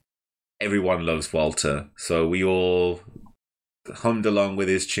everyone loves Walter, so we all hummed along with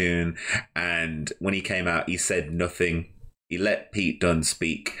his tune. And when he came out, he said nothing. He let Pete Dunne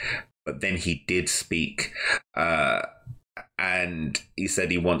speak, but then he did speak. And he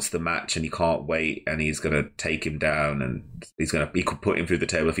said he wants the match and he can't wait, and he's going to take him down, and he could put him through the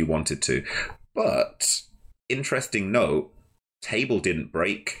table if he wanted to. But interesting note, table didn't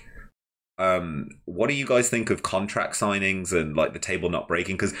break. What do you guys think of contract signings and like the table not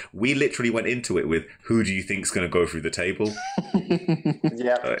breaking? Because we literally went into it with, who do you think's going to go through the table?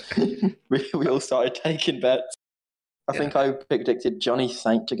 Yeah, we all started taking bets. I think I predicted Johnny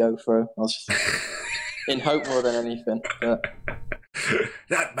Saint to go through. I was just in hope more than anything. But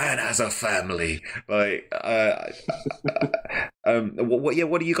that man has a family. Like,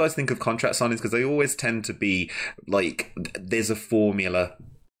 what do you guys think of contract signings? Because they always tend to be like, there's a formula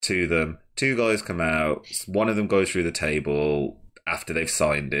to them. Two guys come out, one of them goes through the table after they've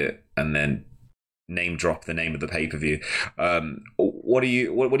signed it, and then name drop the name of the pay-per-view. What do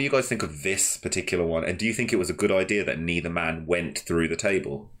you guys think of this particular one? And do you think it was a good idea that neither man went through the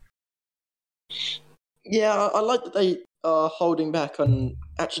table? Yeah, I like that they are holding back on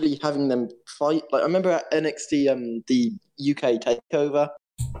actually having them fight. Like I remember at NXT, the UK takeover,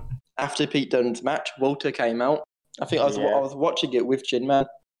 after Pete Dunne's match, Walter came out. I think I was watching it with Chin Man,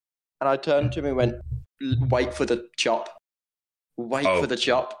 and I turned to him and went, "Wait for the chop. Wait for the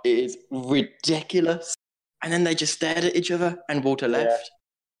chop. It is ridiculous." And then they just stared at each other, and Walter left.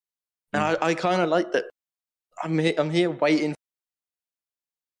 And I kind of like that. I'm here waiting,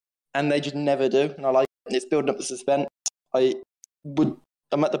 and they just never do. And I like it's building up the suspense. I'm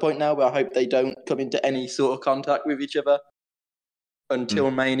at the point now where I hope they don't come into any sort of contact with each other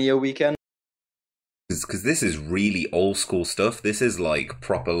until Mania weekend. Because this is really old school stuff. This is like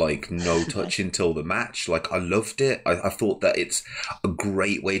proper, like no touch until the match. Like I loved it. I thought that it's a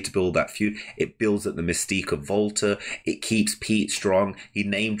great way to build that feud. It builds up the mystique of Volta. It keeps Pete strong. He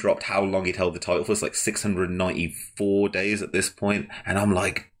name dropped how long he'd held the title for. It's like 694 days at this point. And I'm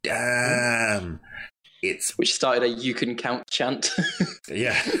like, damn. Which started a "you can count" chant.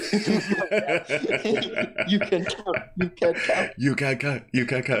 Yeah. You can count. You can count. You can count. You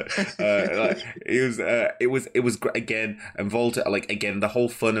can count. It was great again. And Volta, like again, the whole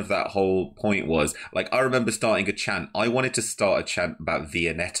fun of that whole point was like I remember starting a chant. I wanted to start a chant about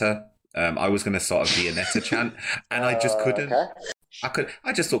Vianetta. I was going to start a Vianetta chant, and I just couldn't. Okay.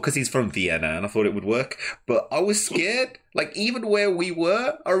 I just thought because he's from Vienna and I thought it would work, but I was scared. Like, even where we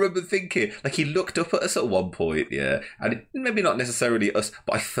were, I remember thinking, like, he looked up at us at one point, yeah, and maybe not necessarily us,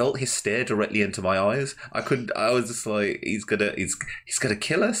 but I felt his stare directly into my eyes. I was just like, he's gonna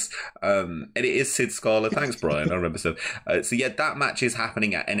kill us. And it is Sid Scala. Thanks, Brian. I remember stuff. So yeah, that match is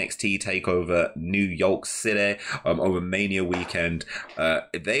happening at NXT TakeOver New York City over Mania weekend.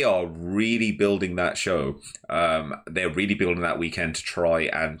 They are really building that show. They're really building that weekend to try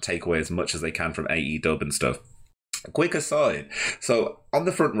and take away as much as they can from AEW and stuff. Quick aside, so on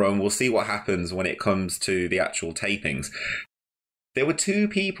the front row, we'll see what happens when it comes to the actual tapings. There were two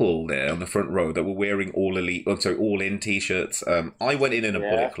people there on the front row that were wearing all in t-shirts. I went in a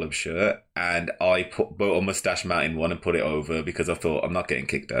Bullet Club shirt and I put a Mustache Mountain one and put it over because I thought I'm not getting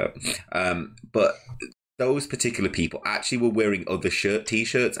kicked out. But those particular people actually were wearing other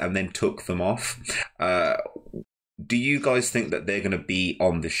t-shirts and then took them off. Do you guys think that they're going to be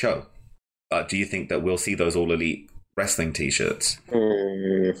on the show? Do you think that we'll see those All Elite Wrestling t-shirts?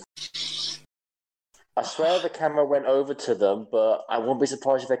 I swear the camera went over to them, but I wouldn't be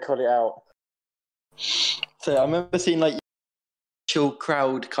surprised if they cut it out. So I remember seeing like chill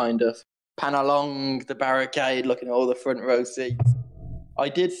crowd kind of pan along the barricade looking at all the front row seats. I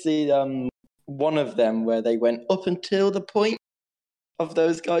did see one of them where they went up until the point of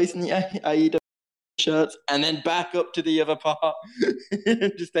those guys in the AEW shirts and then back up to the other part.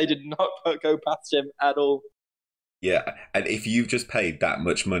 Just they did not go past him at all. Yeah, and if you've just paid that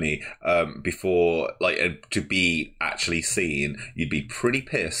much money before, like, to be actually seen, you'd be pretty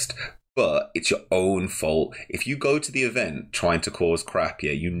pissed. But it's your own fault. If you go to the event trying to cause crap,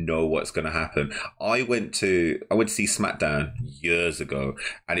 yeah, you know what's going to happen. I went to see SmackDown years ago,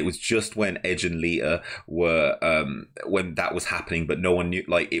 and it was just when Edge and Lita were when that was happening, but no one knew.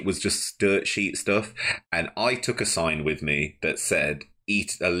 Like, it was just dirt sheet stuff, and I took a sign with me that said,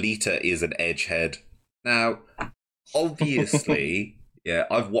 "Lita is an Edge head." Now, obviously. Yeah,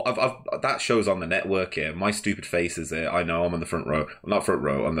 I've that show's on the network here. My stupid face is there. I know I'm on the front row, not front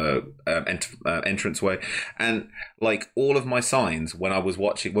row, on the entranceway, and like all of my signs when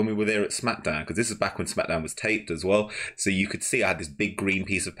we were there at SmackDown, because this is back when SmackDown was taped as well. So you could see I had this big green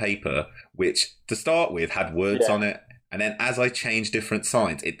piece of paper, which to start with had words on it. And then as I changed different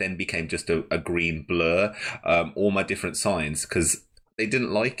signs, it then became just a green blur. All my different signs, because they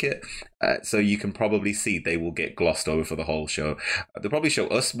didn't like it. So you can probably see they will get glossed over for the whole show. They'll probably show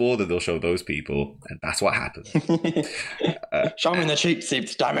us more than they'll show those people. And that's what happened. Show me the cheap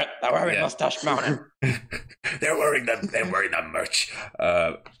seats, damn it. They're wearing Mustache Mountain. They're wearing the merch.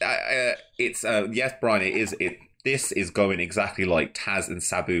 Yes, Brian, this is going exactly like Taz and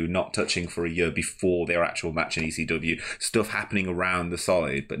Sabu not touching for a year before their actual match in ECW. Stuff happening around the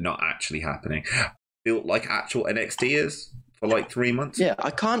side, but not actually happening. Built like actual NXT is. For like 3 months. Yeah,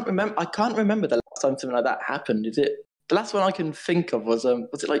 I can't remember the last time something like that happened. Is it the last one I can think of was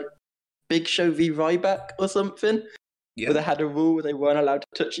it like Big Show v Ryback or something? Yeah. Where they had a rule where they weren't allowed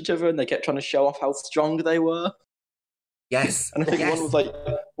to touch each other and they kept trying to show off how strong they were. Yes. And I think one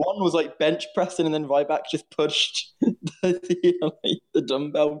was like bench pressing and then Ryback just pushed the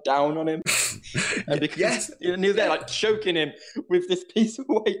dumbbell down on him. And because he was there like choking him with this piece of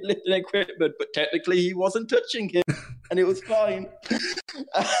weightlifting equipment, but technically he wasn't touching him and it was fine.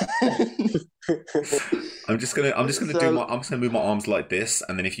 I'm just gonna move my arms like this,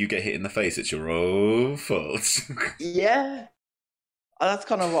 and then if you get hit in the face, it's your own fault. Yeah. That's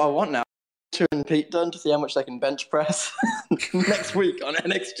kind of what I want now. And Pete Dunne to see how much they can bench press next week on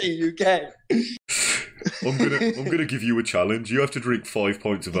NXT UK. I'm gonna give you a challenge. You have to drink 5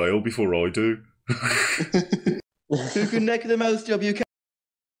 pints of ale before I do. Who can neck the most WK?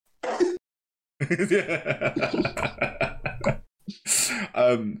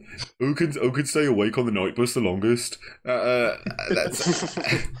 Who can stay awake on the night bus the longest? We're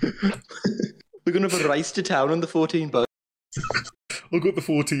gonna have a race to town on the 14 bus. I got the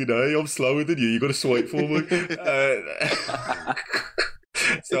 14A. I'm slower than you. You got to swipe for me.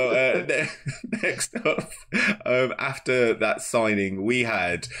 So next up, after that signing, we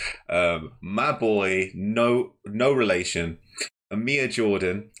had my boy, no relation, Mia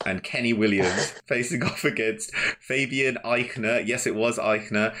Jordan and Kenny Williams facing off against Fabian Eichner. Yes, it was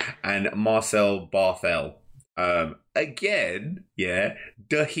Eichner and Marcel Barthel. Again, yeah,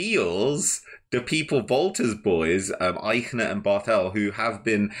 the heels, the people Volta's boys, Eichner and Barthel, who have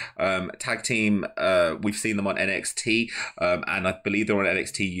been tag team. We've seen them on NXT, and I believe they were on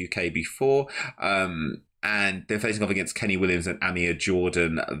NXT UK before. And they're facing off against Kenny Williams and Amir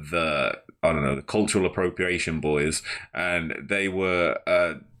Jordan, the cultural appropriation boys, and they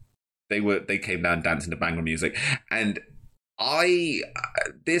came down dancing to banger music, and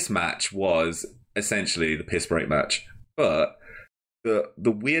This match was essentially the piss break match, but the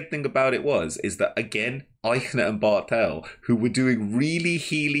weird thing about it is that again, Eichner and Bartel, who were doing really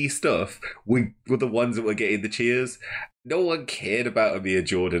heely stuff, were the ones that were getting the cheers. No one cared about Amir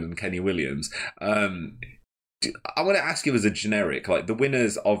Jordan and Kenny Williams. I want to ask you as a generic, like the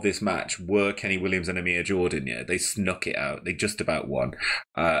winners of this match were Kenny Williams and Amir Jordan. Yeah, they snuck it out. They just about won.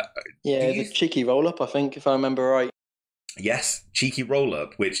 The cheeky roll up, I think, if I remember right. Yes, cheeky roll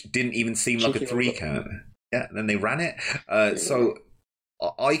up, which didn't even seem like a 3 count. Yeah, and then they ran it. So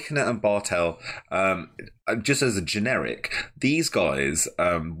Eichner and Bartel, just as a generic, these guys,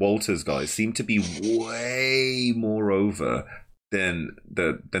 Walter's guys, seem to be way more over than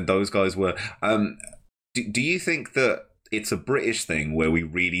those guys were. Do you think that it's a British thing where we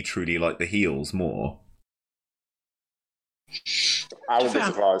really truly like the heels more? I would be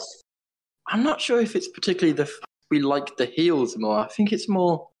surprised. I'm not sure if it's particularly we like the heels more. I think it's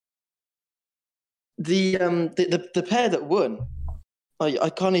more the pair that won. I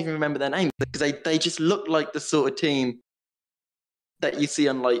can't even remember their names because they just look like the sort of team that you see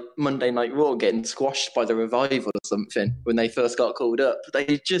on like Monday Night Raw getting squashed by the Revival or something when they first got called up.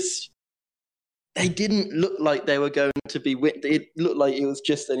 They didn't look like they were going to be it looked like it was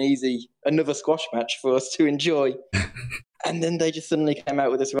just another squash match for us to enjoy. And then they just suddenly came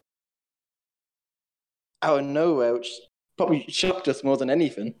out with this out of nowhere, which probably shocked us more than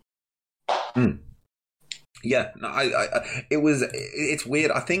anything. Yeah, no, it's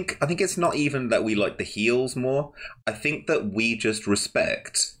weird. I think it's not even that we like the heels more. I think that we just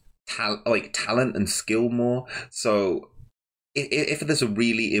respect talent and skill more. So if there's a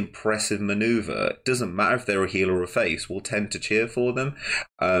really impressive maneuver, it doesn't matter if they're a heel or a face, we'll tend to cheer for them.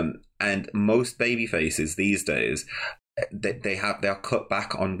 And most baby faces these days, they're cut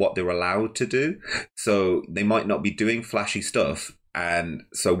back on what they're allowed to do. So they might not be doing flashy stuff, and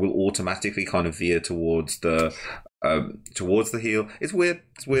so we'll automatically kind of veer towards the heel. It's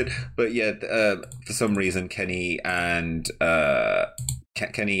weird, but yeah, for some reason Kenny and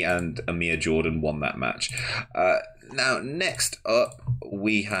Amir Jordan won that match. Now, next up,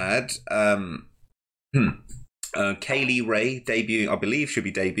 we had Kaylee Ray debuting. I believe should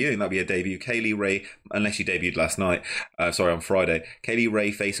be debuting. That'd be a debut. Kaylee Ray, unless she debuted last night. On Friday. Kaylee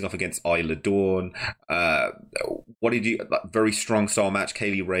Ray facing off against Isla Dawn. What did you? Very strong style match.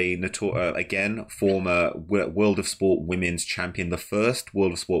 Kaylee Ray, again, former World of Sport Women's Champion, the first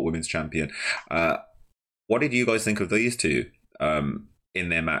World of Sport Women's Champion. What did you guys think of these two in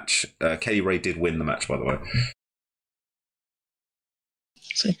their match? Kaylee Ray did win the match, by the way.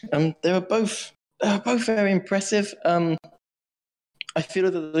 They were both very impressive. I feel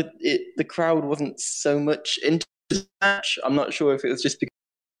that the crowd wasn't so much into this match. I'm not sure if it was just because,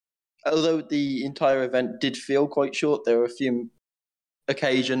 although the entire event did feel quite short, there were a few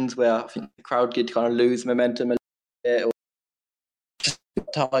occasions where I think the crowd did kind of lose momentum a little bit, or just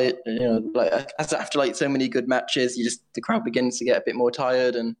tired. Like after like so many good matches, the crowd begins to get a bit more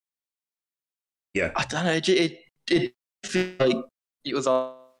tired, and yeah, I don't know. It feels like it was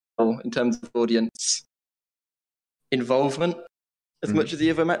in terms of audience involvement as much as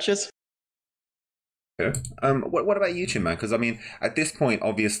the other matches. Okay. What about you two, man? Because I mean, at this point,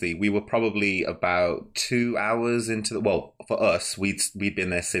 obviously, we were probably about 2 hours into for us, we'd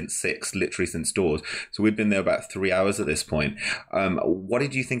been there since 6, literally since doors. So we'd been there about 3 hours at this point. What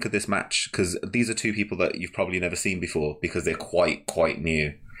did you think of this match? Because these are two people that you've probably never seen before because they're quite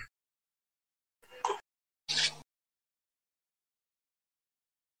new.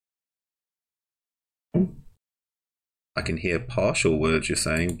 I can hear partial words you're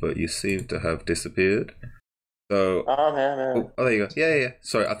saying, but you seem to have disappeared. So, oh, there you go. Yeah.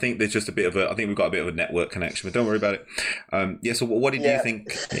 Sorry, I think there's just I think we've got a bit of a network connection, but don't worry about it. So what did you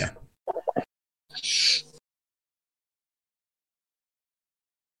think? Yeah.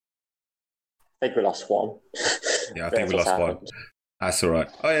 I think we lost one. Yeah, I think we lost one. That's all right.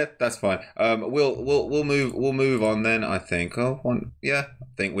 Oh yeah, that's fine. We'll move on then. I think. Oh, one. Yeah, I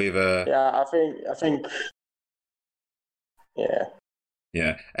think we've. Yeah, I think. Yeah.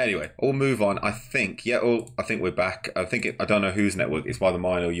 Yeah. Anyway, we'll move on. I think. Yeah. I think we're back. I don't know whose network. It's either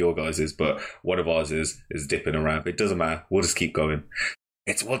mine or your guys's, but one of ours is dipping around. It doesn't matter. We'll just keep going.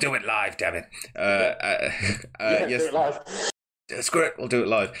 We'll do it live. Damn it. Yes. Do it live. Screw it, we'll do it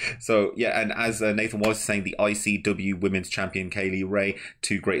live. So, yeah, and as Nathan was saying, the ICW Women's Champion Kaylee Ray,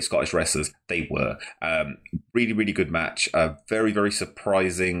 two great Scottish wrestlers, they were. Really, really good match. Very, very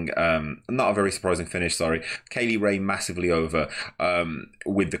surprising, not a very surprising finish, sorry. Kaylee Ray massively over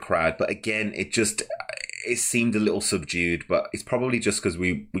with the crowd. But again, it seemed a little subdued, but it's probably just because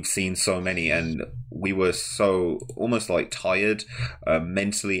we've seen so many and we were so almost like tired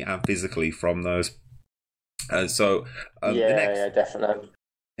mentally and physically from those. The next, definitely.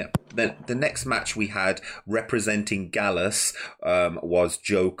 yeah. The next match we had representing Gallus was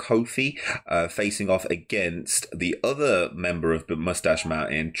Joe Kofi facing off against the other member of the Mustache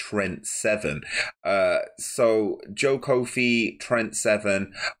Mountain, Trent Seven. So Joe Kofi, Trent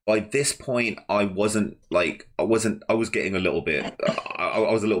Seven. By this point, I was getting a little bit. I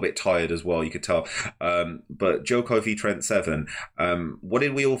was a little bit tired as well. You could tell. But Joe Kofi, Trent Seven. What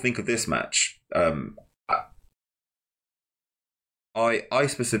did we all think of this match? I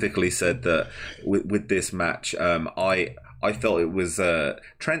specifically said that with this match, I felt it was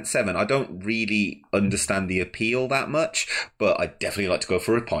Trent Seven. I don't really understand the appeal that much, but I definitely like to go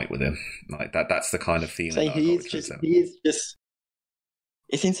for a pint with him. Like that. That's the kind of feeling. So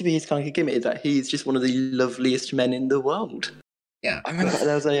it seems to be his kind of gimmick is that he's just one of the loveliest men in the world. Yeah, I remember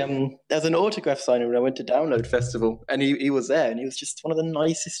there was an autograph signing when I went to Download Festival, and he was there, and he was just one of the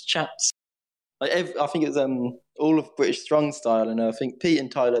nicest chaps. Like I think it was all of British Strong Style, and I think Pete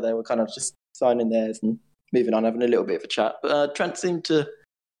and Tyler, they were kind of just signing theirs and moving on, having a little bit of a chat. But Trent seemed to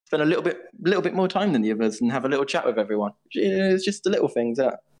spend a little bit more time than the others and have a little chat with everyone. It was just the little things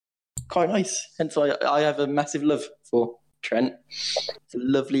that quite nice. Hence, I have a massive love for Trent. It's a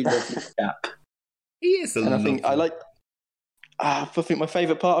lovely, lovely chap. He is, and I think I think my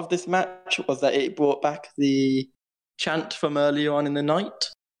favourite part of this match was that it brought back the chant from earlier on in the night.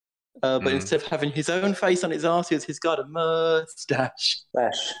 But instead of having his own face on his arse, he's got a mustache.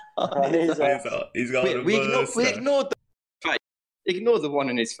 He's got a mustache. We ignored the face. Ignore the one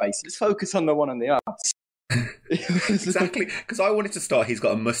on his face. Let's focus on the one on the arse. Exactly, because I wanted to start. He's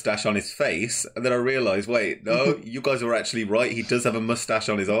got a mustache on his face, and then I realised, wait, no, you guys were actually right. He does have a mustache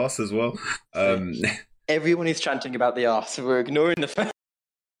on his arse as well. Everyone is chanting about the arse, so we're ignoring the face.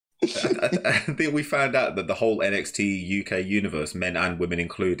 I think we found out that the whole NXT UK universe, men and women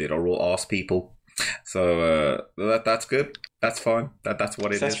included, are all arse people. So that's good. That's fine. That's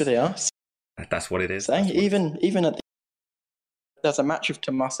what it is. That's for the arse. That's what it is. Even there's a match with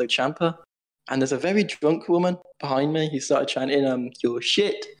Tommaso Ciampa, and there's a very drunk woman behind me who started chanting, "You're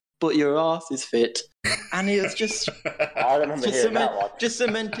shit, but your arse is fit," and he was just I remember hearing that one. Just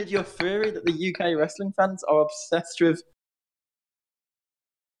cemented your theory that the UK wrestling fans are obsessed with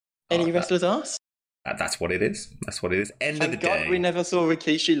any wrestler's arse. That's what it is. That's what it is. End of the day. We never saw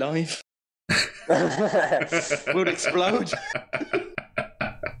Rikishi live. Would explode.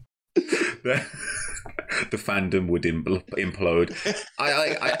 The fandom would implode.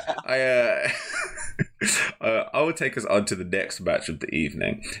 I would take us on to the next match of the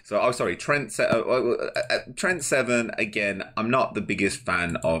evening. So, Trent Seven, again, I'm not the biggest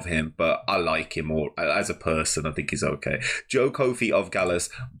fan of him, but I like him as a person. I think he's okay. Joe Kofi of Gallus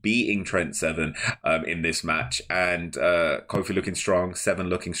beating Trent Seven in this match, and Kofi looking strong, Seven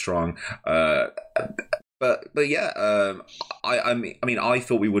looking strong. But yeah, I mean, I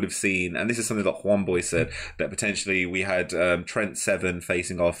thought we would have seen, and this is something that Juan Boy said, that potentially we had Trent Seven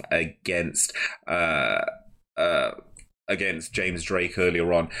facing off against James Drake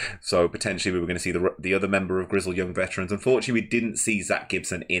earlier on. So potentially we were going to see the other member of Grizzled Young Veterans. Unfortunately, we didn't see Zach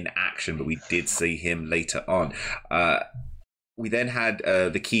Gibson in action, but we did see him later on. We then had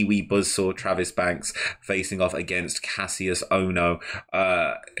the Kiwi buzzsaw Travis Banks facing off against Cassius Ohno.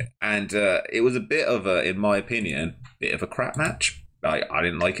 And it was a bit of in my opinion, bit of a crap match. I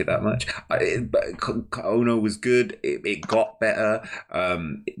didn't like it that much. Ohno was good. It got better.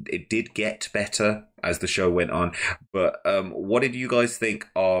 It did get better as the show went on. But what did you guys think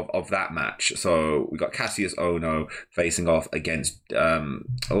of that match? So we got Cassius Ohno facing off against the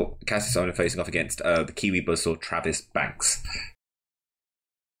Kiwi buzzsaw Travis Banks.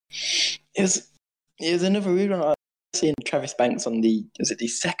 It was another weird one. I seen Travis Banks on the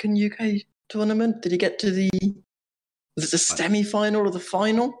second UK tournament. Did he get to was it the semi-final or the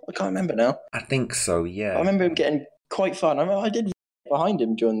final? I can't remember now. I think so, yeah. I remember him getting quite far. I did behind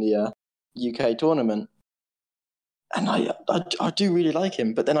him during the UK tournament. And I do really like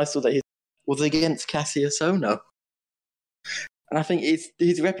him, but then I saw that he was against Cassius Ohno. And I think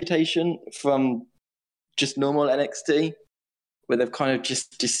his reputation from just normal NXT, where they've kind of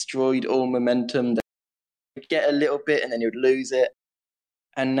just destroyed all momentum, they would get a little bit and then he would lose it.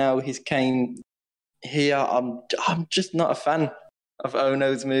 And now he's came here. I'm just not a fan of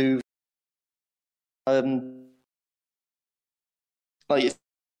Ohno's move. I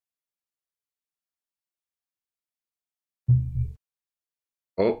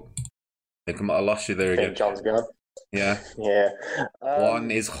think I might have lost you there again. John's gone. Yeah. Yeah.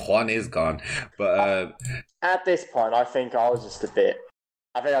 Juan is gone. But At this point, I think I was just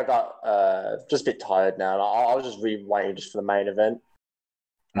I think I got just a bit tired now. I was just really waiting just for the main event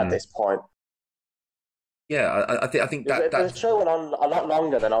at this point. Yeah, I think that the show went on a lot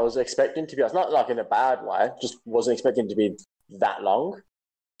longer than I was expecting to be. It's not like in a bad way. Just wasn't expecting to be that long.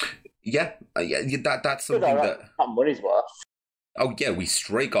 Yeah, that's something that money's worth. Oh yeah, we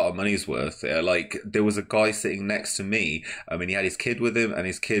straight got our money's worth. Like there was a guy sitting next to me. I mean, he had his kid with him, and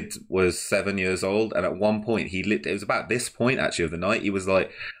his kid was 7 years old. And at one point, it was about this point actually of the night. He was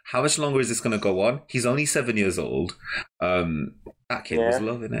like, "How much longer is this going to go on?" He's only 7 years old. That kid was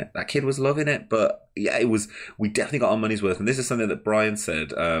loving it. But yeah, it was. We definitely got our money's worth. And this is something that Brian said.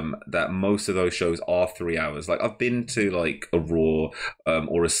 That most of those shows are 3 hours. Like I've been to like a Raw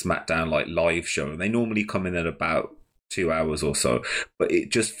or a SmackDown like live show, and they normally come in at about 2 hours or so, but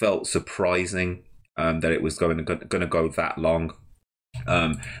it just felt surprising that it was going to go that long.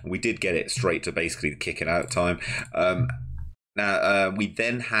 We did get it straight to basically the kicking out time. Now we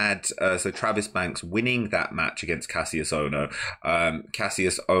then had so Travis Banks winning that match against Cassius Ohno.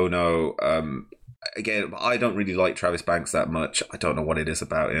 Cassius Ohno. Again, I don't really like Travis Banks that much. I don't know what it is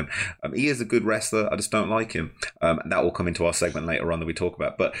about him. He is a good wrestler. I just don't like him. And that will come into our segment later on that we talk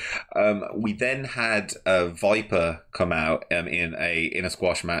about. But we then had Viper come out in a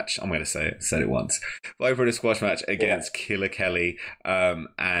squash match. I'm going to said it once. Viper in a squash match against Killer Kelly.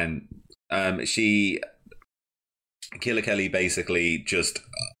 Killer Kelly basically just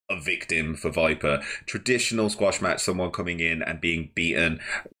a victim for Viper. Traditional squash match, someone coming in and being beaten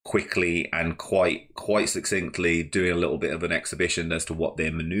quickly and quite succinctly, doing a little bit of an exhibition as to what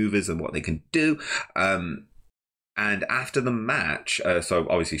their maneuvers and what they can do. And after the match, so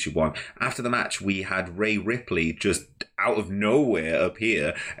obviously she won. After the match, we had Rhea Ripley just out of nowhere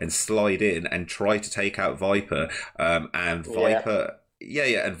appear and slide in and try to take out Viper. And Viper...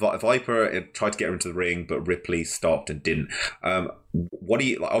 Yeah, and Viper tried to get her into the ring, but Ripley stopped and didn't. What do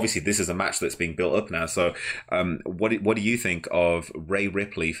you? Obviously, this is a match that's being built up now. So, what do you think of Rhea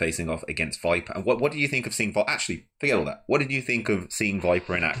Ripley facing off against Viper? And what do you think of seeing? Actually, forget all that. What did you think of seeing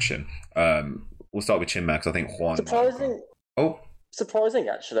Viper in action? We'll start with Chin Max. I think Juan. Surprising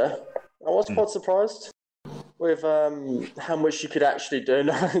actually. I was quite surprised with how much she could actually do.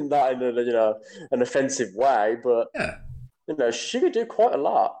 Not in an offensive way, but yeah. She could do quite a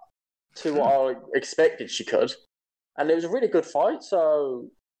lot to what I expected she could, and it was a really good fight. So,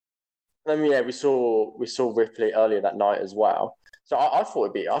 I mean, yeah, we saw Ripley earlier that night as well. So I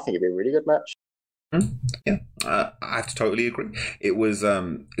think it'd be a really good match. Yeah, I have to totally agree. It was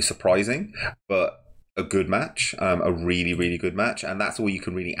surprising, but a good match, a really, really good match, and that's all you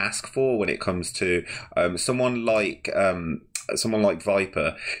can really ask for when it comes to someone like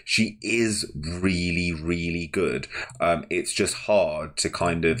Viper. She is really, really good. It's just hard to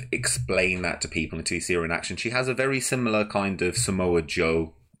kind of explain that to people until you see her in action. She has a very similar kind of Samoa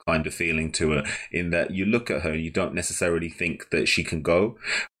Joe kind of feeling to her, in that you look at her, you don't necessarily think that she can go,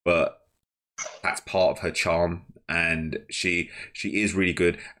 but that's part of her charm, and she is really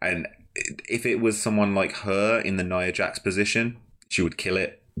good. And if it was someone like her in the Nia Jax position, she would kill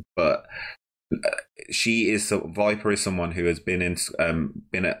it, but Viper is someone who has been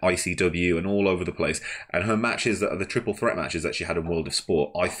at ICW and all over the place, and her matches, the triple threat matches that she had in World of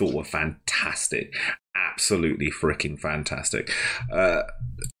Sport, I thought were fantastic, absolutely freaking fantastic.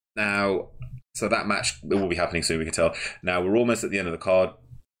 Now, so that match will be happening soon, we can tell. Now we're almost at the end of the card.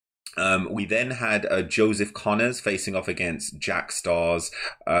 We then had Joseph Connors facing off against Jack Stars.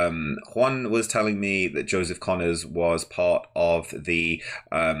 Juan was telling me that Joseph Connors was part of the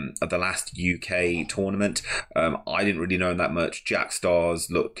last UK tournament. I didn't really know that much. Jack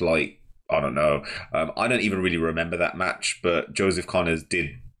Stars looked like, I don't know. I don't even really remember that match, but Joseph Connors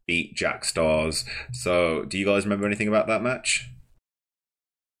did beat Jack Stars. So, do you guys remember anything about that match?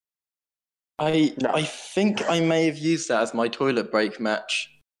 I think I may have used that as my toilet break match.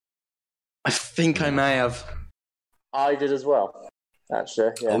 I think I may have. I did as well,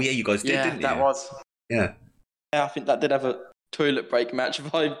 actually. Yeah. Oh yeah, you guys did, didn't you? Yeah, that was. Yeah. Yeah, I think that did have a toilet break match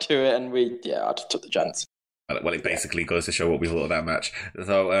vibe to it, and I just took the chance. Well, it basically goes to show what we thought of that match.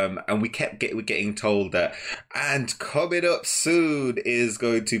 So, and we kept getting told that, and coming up soon is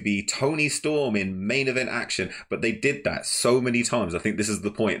going to be Toni Storm in main event action. But they did that so many times. I think this is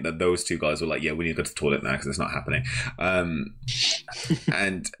the point that those two guys were like, yeah, we need to go to the toilet now because it's not happening.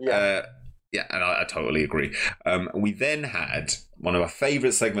 Yeah, and I totally agree. We then had one of our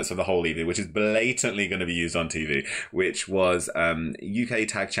favourite segments of the whole evening, which is blatantly going to be used on TV, which was UK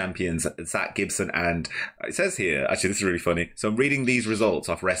Tag Champions Zach Gibson and, it says here, actually this is really funny, so I'm reading these results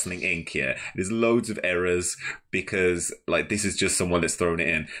off Wrestling Inc. here. There's loads of errors because like this is just someone that's thrown it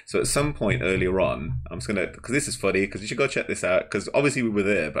in. So at some point earlier on, I'm just going to, because this is funny, because you should go check this out, because obviously we were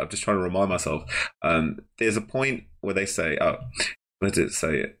there, but I'm just trying to remind myself. There's a point where they say, where did it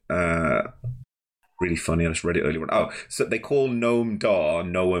say it? Really funny. I just read it earlier on. Oh, so they call Noam Dar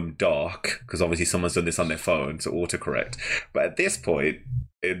Noam Dark because obviously someone's done this on their phone, so autocorrect. But at this point,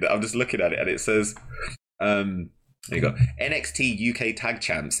 I'm just looking at it and it says, there you go. NXT UK Tag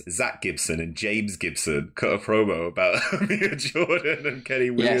Champs Zach Gibson and James Gibson cut a promo about Mia Jordan and Kenny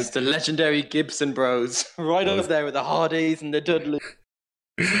Williams. Yes, the legendary Gibson Bros, right up there with the Hardys and the Dudleys.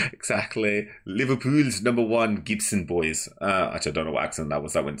 Exactly. Liverpool's number one Gibson boys. Actually, I don't know what accent that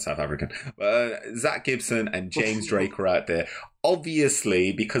was. That went South African. Zach Gibson and James Drake were out there.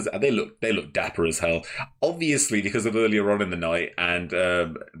 Obviously, because they look dapper as hell. Obviously, because of earlier on in the night and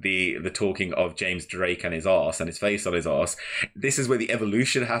the talking of James Drake and his arse and his face on his arse. This is where the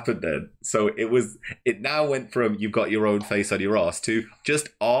evolution happened then. So it now went from you've got your own face on your arse to just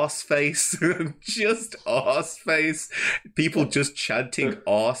arse face, just arse face. People just chanting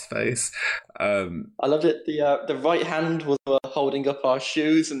arse face. I loved it. The right hand was holding up our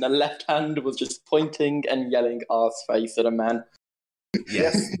shoes, and the left hand was just pointing and yelling "arse face" at a man.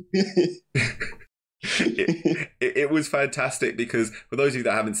 Yes. It was fantastic because for those of you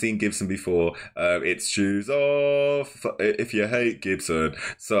that haven't seen Gibson before, it's shoes off if you hate Gibson.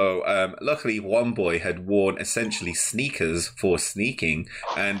 So luckily one boy had worn essentially sneakers for sneaking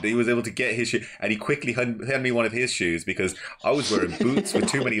and he was able to get his shoe and he quickly handed me one of his shoes because I was wearing boots with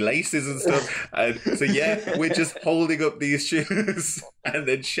too many laces and stuff. And so yeah, we're just holding up these shoes and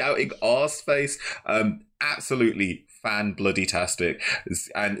then shouting arse face. Absolutely fan-bloody-tastic.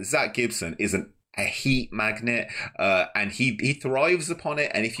 And Zach Gibson isn't a heat magnet, and he thrives upon it.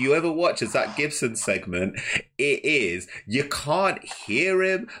 And if you ever watch a Zach Gibson segment, you can't hear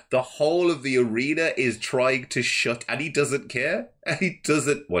him. The whole of the arena is trying to shut, and he doesn't care. And he does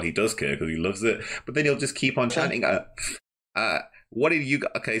care because he loves it. But then he'll just keep on chanting. What did you?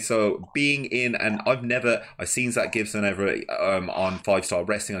 Okay, so being in, and I've seen Zach Gibson ever on 5 Star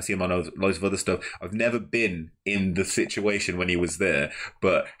Wrestling. I see him on loads of other stuff. I've never been in the situation when he was there.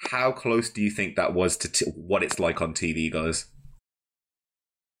 But how close do you think that was to what it's like on TV, guys?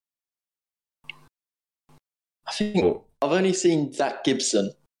 I think I've only seen Zach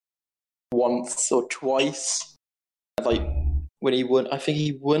Gibson once or twice. Like when he won, I think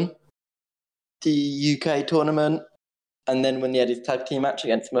he won the UK tournament. And then when he had his tag team match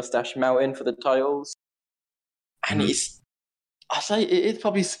against Mustache Mountain for the titles. And it is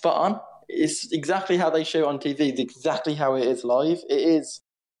probably spot on. It's exactly how they show it on TV. It's exactly how it is live. It is.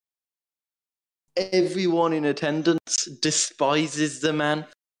 Everyone in attendance despises the man.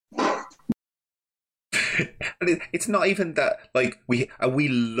 And it's not even that, like, we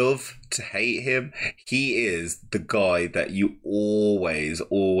love to hate him. He is the guy that you always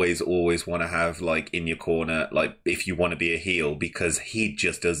want to have, like, in your corner, like, if you want to be a heel, because he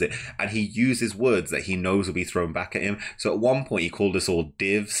just does it. And he uses words that he knows will be thrown back at him. So at one point, he called us all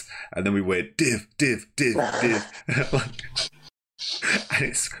divs, and then we went, div. And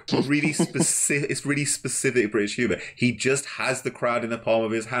it's really specific British humour. He just has the crowd in the palm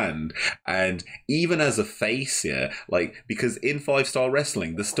of his hand. And even as a face, yeah, like, because in 5 Star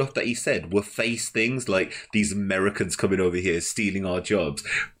Wrestling, the stuff that he said were face things, like these Americans coming over here stealing our jobs.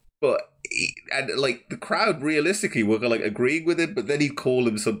 And like the crowd realistically were like agreeing with him, but then he'd call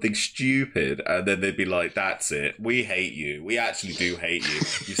him something stupid, and then they'd be like, "That's it. We hate you. We actually do hate you.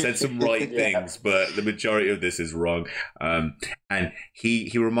 You said some right things, but the majority of this is wrong." And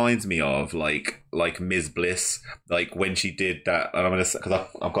he reminds me of like Ms. Bliss, like when she did that. And I'm gonna, because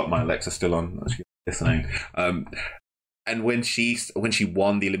I've got my Alexa still on. She's listening. And when she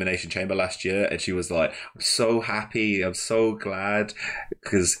won the Elimination Chamber last year, and she was like, "I'm so happy, I'm so glad,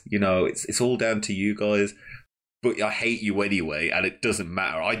 because, you know, it's all down to you guys, but I hate you anyway, and it doesn't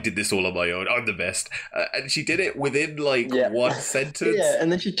matter. I did this all on my own. I'm the best." And she did it within one sentence. Yeah,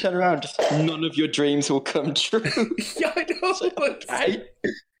 and then she turned around, just, "None of your dreams will come true." Yeah, I know. Okay.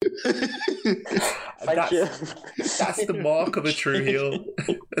 That's the mark of a true heel.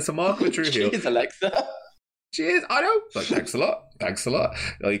 That's a mark of a true heel. Cheers, Alexa. Cheers, I know. Like, thanks a lot.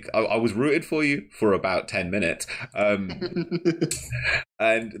 Like, I was rooted for you for about 10 minutes. And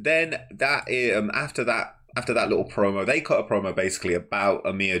then that after that after that little promo, they cut a promo basically about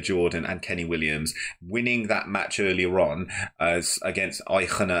Amir Jordan and Kenny Williams winning that match earlier on as against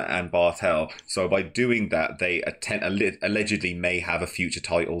Eichner and Bartel. So by doing that, they allegedly may have a future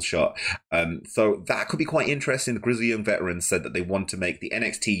title shot. So that could be quite interesting. The Grizzly Young Veterans said that they want to make the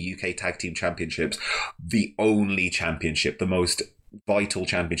NXT UK Tag Team Championships the only championship, the most vital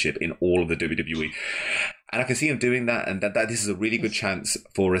championship in all of the WWE. And I can see him doing that, and that this is a really good chance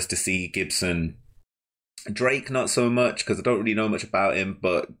for us to see Gibson. Drake, not so much, because I don't really know much about him,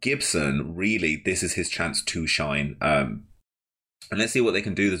 but Gibson, really, this is his chance to shine. And let's see what they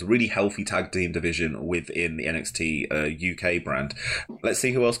can do. There's a really healthy tag team division within the NXT UK brand. Let's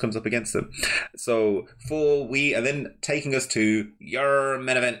see who else comes up against them. So and then taking us to your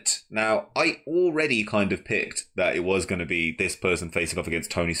main event. Now, I already kind of picked that it was going to be this person facing off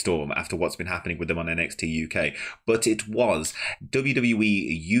against Toni Storm after what's been happening with them on NXT UK. But it was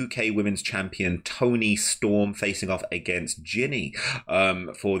WWE UK Women's Champion Toni Storm facing off against Jinny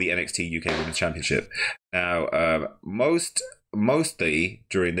for the NXT UK Women's Championship. Now, mostly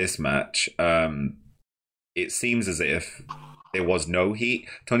during this match, it seems as if there was no heat.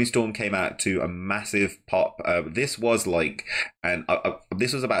 Toni Storm came out to a massive pop. This was like,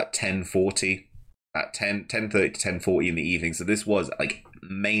 this was about 10:40, at 10:30 to 10:40 in the evening. So this was like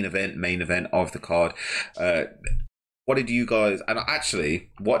main event of the card. What did you guys... And actually,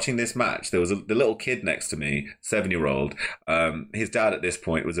 watching this match, there was the little kid next to me, 7-year-old. His dad at this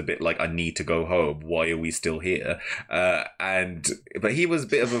point was a bit like, I need to go home. Why are we still here? But he was a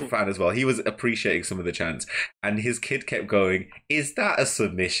bit of a fan as well. He was appreciating some of the chants. And his kid kept going, is that a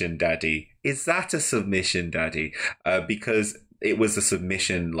submission, Daddy? Is that a submission, Daddy? Because it was a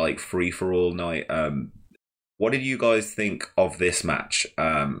submission, like, free-for-all night. What did you guys think of this match?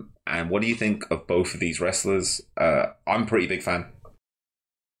 And what do you think of both of these wrestlers? I'm a pretty big fan.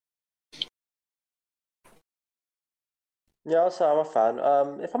 Yeah, also I'm a fan.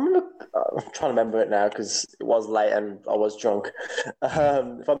 If I'm trying to remember it now because it was late and I was drunk.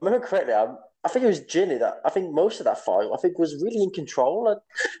 If I remember correctly, I think it was Jinny I think most of that fight, I think was really in control. I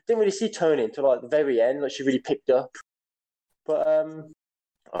didn't really see Toni until like the very end, like she really picked up. But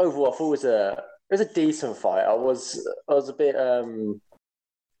overall, I thought it was a decent fight. I was a bit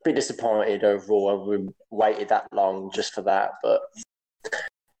disappointed overall. We waited that long just for that, but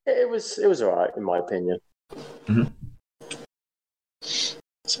it was alright in my opinion. Mm-hmm.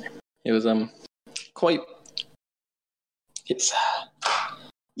 It was quite. It's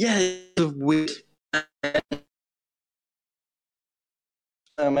it's weird.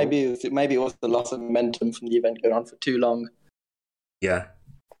 Maybe it was the loss of momentum from the event going on for too long. Yeah.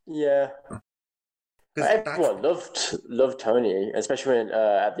 Yeah. Everyone loved Toni, especially when,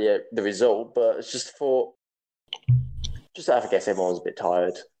 at the result. But it's just I guess everyone was a bit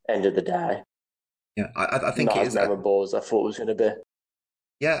tired. End of the day. Yeah, I think not it as is memorable as I thought it was going to be.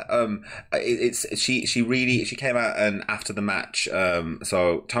 Yeah, she came out and after the match,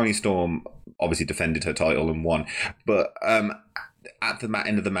 so Toni Storm obviously defended her title and won, but at the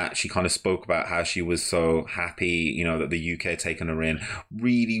end of the match, she kind of spoke about how she was so happy, that the UK had taken her in.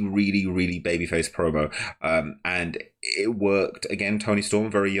 Really, really, really babyface promo. And it worked. Again, Toni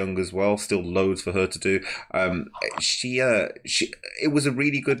Storm, very young as well. Still loads for her to do. It was a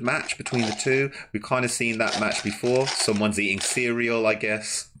really good match between the two. We've kind of seen that match before. Someone's eating cereal, I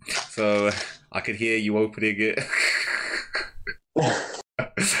guess. So I could hear you opening it. What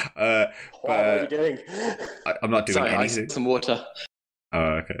are you doing? I'm not doing anything. Some water. Oh,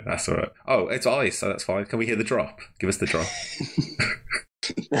 okay, that's all right. Oh, it's ice, so that's fine. Can we hear the drop? Give us the drop.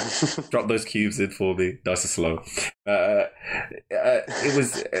 Drop those cubes in for me, nice and slow.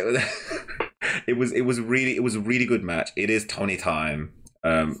 It was a really good match. It is Toni time,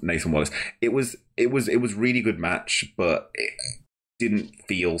 Nathan Wallace. It was really good match, but it didn't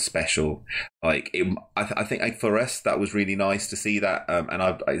feel special. I think for us that was really nice to see that,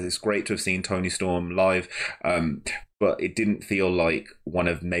 and it's great to have seen Toni Storm live, but it didn't feel like one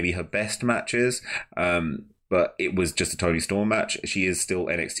of maybe her best matches. But it was just a Toni Storm match. She is still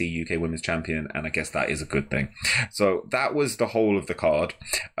NXT UK Women's Champion, and I guess that is a good thing. So that was the whole of the card.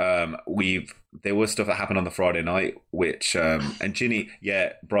 There was stuff that happened on the Friday night, which and Jinny,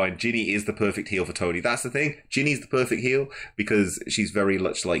 Brian, Jinny is the perfect heel for Toni. That's the thing. Jinny's the perfect heel because she's very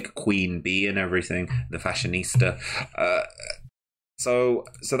much like Queen Bee and everything, the fashionista. So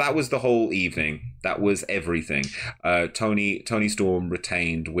that was the whole evening. That was everything. Toni Storm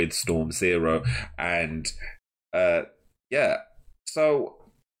retained with Storm Zero, and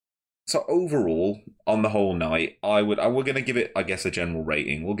So overall, on the whole night, we're going to give it, I guess, a general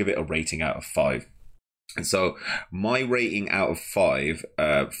rating. We'll give it a rating out of 5. And so my rating out of 5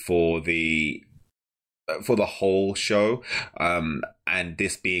 for the for the whole show, and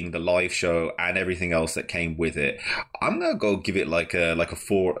this being the live show and everything else that came with it, I'm gonna go give it like a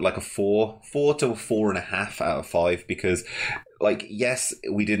 4 to a 4.5 out of 5, because like, yes,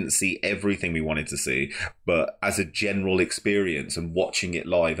 we didn't see everything we wanted to see, but as a general experience and watching it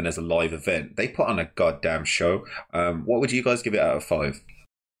live and as a live event, they put on a goddamn show. What would you guys give it out of 5?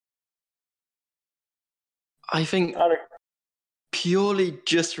 I think purely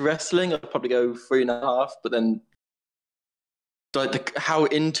just wrestling, I'd probably go 3.5, but then like how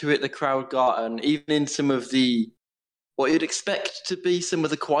into it the crowd got, and even in some of the what you'd expect to be some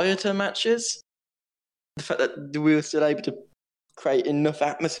of the quieter matches, the fact that we were still able to create enough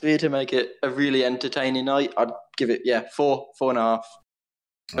atmosphere to make it a really entertaining night, I'd give it 4.5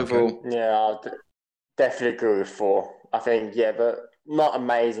 overall. Yeah, I'll definitely agree with 4. I think but not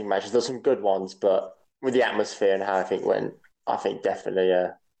amazing matches. There's some good ones, but with the atmosphere and how I think went, I think definitely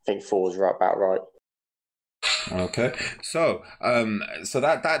I think 4 is about right. Okay, so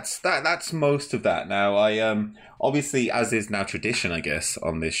that's most of that. Now, I obviously, as is now tradition, I guess,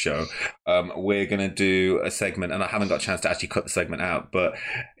 on this show, we're gonna do a segment, and I haven't got a chance to actually cut the segment out, but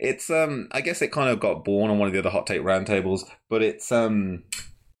it's I guess it kind of got born on one of the other hot take roundtables, but it's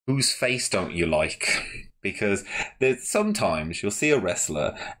whose face don't you like? Because there's sometimes you'll see a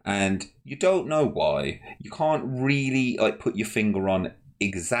wrestler and you don't know why, you can't really like put your finger on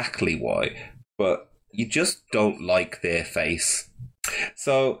exactly why, but you just don't like their face.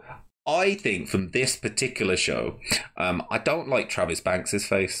 So I think from this particular show, I don't like Travis Banks'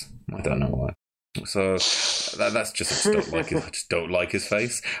 face. I don't know why. So that's just I just don't like his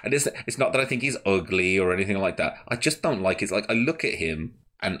face. And it's not that I think he's ugly or anything like that. I just don't like his, like, I look at him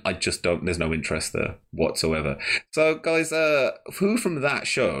and I just don't, there's no interest there whatsoever. So guys, who from that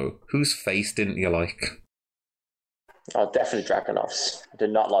show, whose face didn't you like? Oh, definitely Dragunov's. I did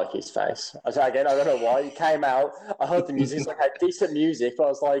not like his face. I don't know why. He came out, I heard the music, like, had decent music, but I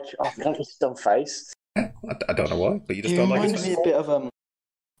was like, oh, I like his dumb face. I don't know why, but you just don't like his face. He reminds me a bit of,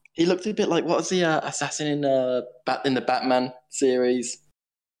 he looked a bit like, what was the assassin in the Batman series?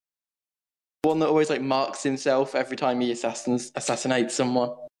 The one that always, like, marks himself every time he assassinates someone.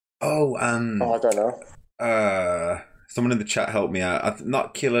 Oh, I don't know. Someone in the chat help me out.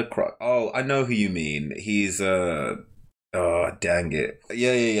 Not Killer Croc. Oh, I know who you mean. He's oh, dang it.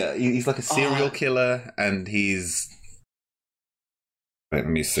 Yeah. He's like a serial killer, and he's. Wait,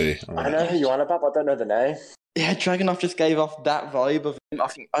 let me see. I know who you're on about, but I don't know the name. Yeah, Dragunov just gave off that vibe of him. I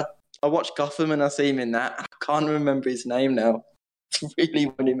think I watched Gotham and I see him in that. I can't remember his name now. It's really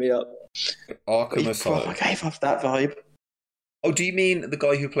winding me up. Arkham Asylum. I gave off that vibe. Oh, do you mean the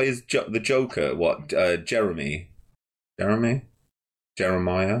guy who plays the Joker? What? Jeremiah?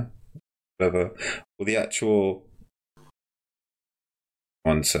 Whatever. Well, the actual.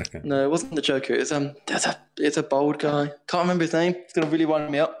 1 second. No, it wasn't the Joker. It's a bold guy. Can't remember his name. It's gonna really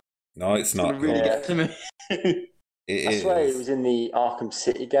wind me up. No, it's not. It's gonna really get to me. I swear he was in the Arkham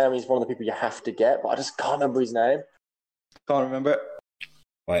City game. He's one of the people you have to get, but I just can't remember his name. Can't remember it.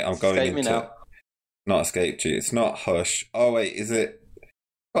 Wait, I'm going Escape me into. now. Not Escape you. It's not Hush. Oh wait, is it?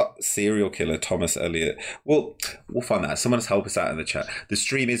 Serial killer Thomas Elliott. Well, we'll find that. Someone's help us out in the chat. The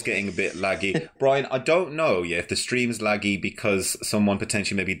stream is getting a bit laggy. Brian, I don't know if the stream's laggy because someone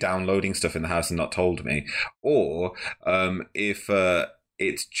potentially may be downloading stuff in the house and not told me, or if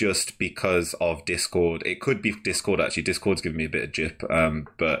it's just because of Discord. It could be Discord, actually. Discord's giving me a bit of jip,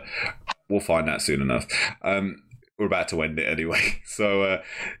 but we'll find that soon enough. We're about to end it anyway. So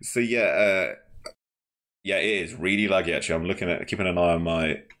yeah. Yeah, it is really laggy, actually. I'm looking at keeping an eye on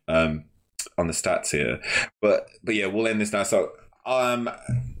my on the stats here, but yeah, we'll end this now. So,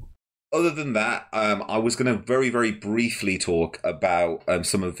 other than that, I was going to very, very briefly talk about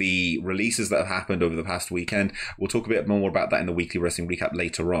some of the releases that have happened over the past weekend. We'll talk a bit more about that in the weekly wrestling recap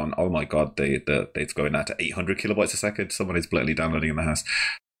later on. Oh my god, it's going out to 800 kilobytes a second. Someone is blatantly downloading in the house.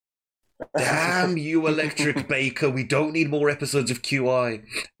 Damn you, Electric Baker. We don't need more episodes of QI.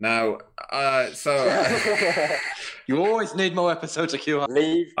 Now, You always need more episodes of QI.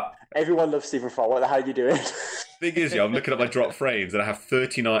 Leave. Everyone loves Stephen Fry. What the hell are you doing? Thing is, I'm looking at my drop frames and I have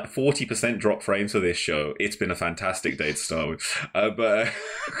 40% drop frames for this show. It's been a fantastic day to start with.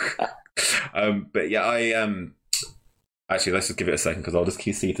 But yeah, actually, let's just give it a second because I'll just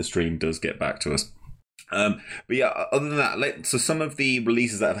see if the stream does get back to us. But yeah, other than that, so some of the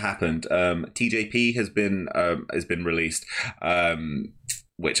releases that have happened, TJP has been released.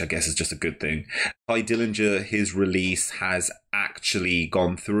 which I guess is just a good thing. Ty Dillinger, his release has actually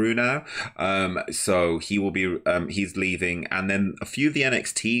gone through now. So he will be, he's leaving. And then a few of the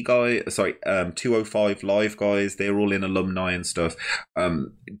NXT 205 Live guys, they're all in alumni and stuff.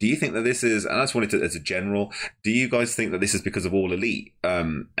 Do you think that this is, and I just wanted to, as a general, do you guys think that this is because of All Elite?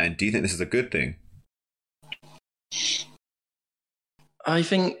 And do you think this is a good thing? I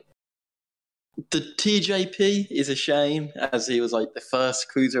think the TJP is a shame, as he was like the first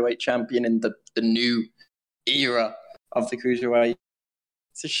cruiserweight champion in the new era of the cruiserweight.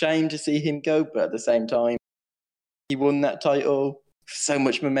 It's a shame to see him go, but at the same time, he won that title, so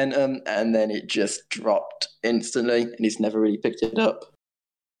much momentum, and then it just dropped instantly, and he's never really picked it up.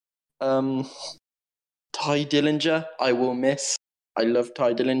 Ty Dillinger, I will miss. I love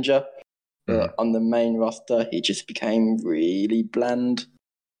Ty Dillinger, but on the main roster, he just became really bland.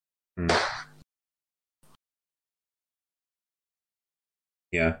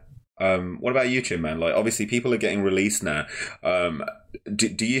 Yeah. What about you, Chin Man? Like, obviously, people are getting released now.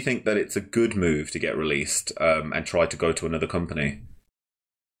 Do you think that it's a good move to get released and try to go to another company?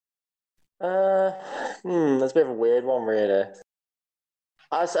 That's a bit of a weird one, really.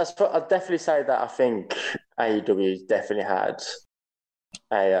 I'd definitely say that I think AEW's definitely had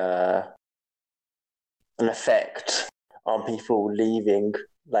an effect on people leaving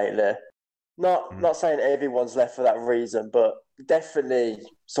lately. Not saying everyone's left for that reason, but definitely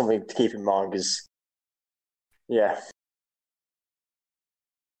something to keep in mind is, yeah.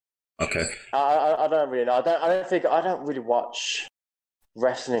 Okay. I don't really know. I don't really watch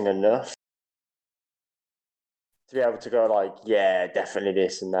wrestling enough to be able to go like, yeah, definitely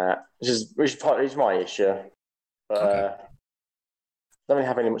this and that. Which is my issue. But I don't really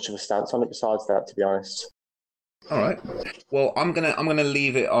have any much of a stance on it besides that, to be honest. All right. Well, I'm gonna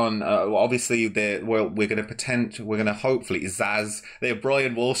leave it on. Obviously, we're gonna hopefully Zaz. There,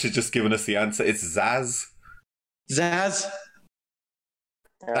 Brian Walsh has just given us the answer. It's Zaz. Zaz.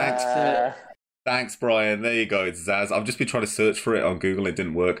 Thanks, Brian. There you go. It's Zaz. I've just been trying to search for it on Google. It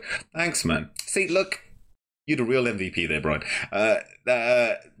didn't work. Thanks, man. See, look. You're the real MVP there, Brian. I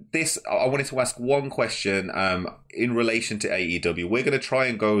wanted to ask one question in relation to AEW. We're going to try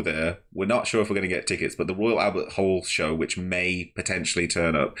and go there. We're not sure if we're going to get tickets, but the Royal Albert Hall show, which may potentially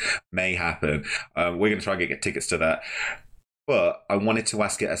turn up, may happen. We're going to try and get tickets to that. But I wanted to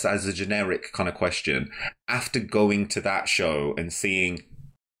ask it as a generic kind of question. After going to that show and seeing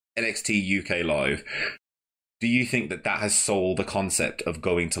NXT UK live, do you think that has sold the concept of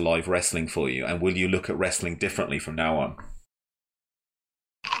going to live wrestling for you? And will you look at wrestling differently from now on?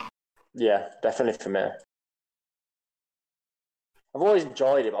 Yeah, definitely for me. I've always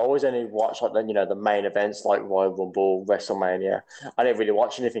enjoyed it. I always only watched like the main events like Royal Rumble, WrestleMania. I didn't really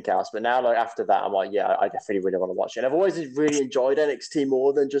watch anything else. But now, like after that, I'm like, yeah, I definitely really want to watch it. And I've always really enjoyed NXT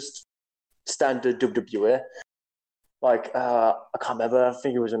more than just standard WWE. Like, I can't remember. I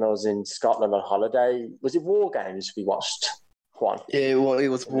think it was when I was in Scotland on holiday. Was it War Games we watched, Juan? Yeah, it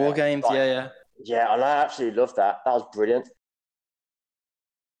was War Games, like, yeah. Yeah, and I absolutely loved that. That was brilliant.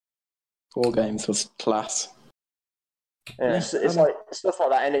 War Games was class. Yeah, it's like stuff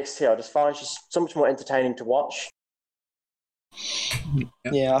like that NXT, I just find it's just so much more entertaining to watch.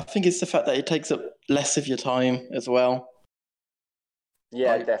 Yeah, I think it's the fact that it takes up less of your time as well.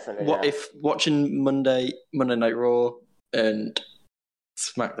 Yeah, like, definitely. What if watching Monday Night Raw and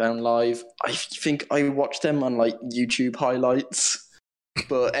SmackDown Live, I think I watch them on like YouTube highlights,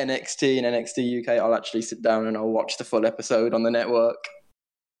 but NXT and NXT UK, I'll actually sit down and I'll watch the full episode on the network.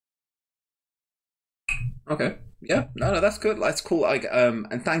 Okay. Yeah, no, that's good. That's cool.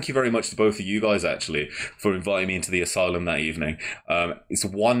 And thank you very much to both of you guys, actually, for inviting me into the asylum that evening. It's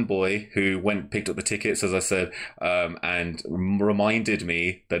one boy who picked up the tickets, as I said, and reminded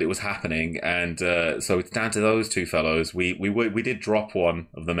me that it was happening. And so it's down to those two fellows. We did drop one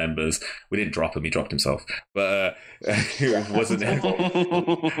of the members. We didn't drop him; he dropped himself. But it wasn't.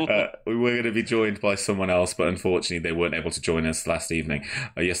 We were going to be joined by someone else, but unfortunately, they weren't able to join us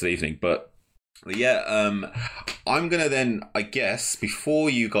yesterday evening. But yeah, I'm gonna then, I guess,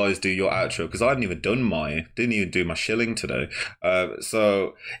 before you guys do your outro, because I didn't even do my shilling today.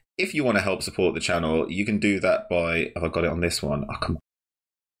 So if you want to help support the channel, you can do that by, have I got it on this one? Oh, come on.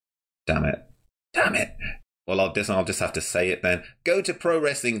 Damn it. Well, I'll just have to say it then. Go to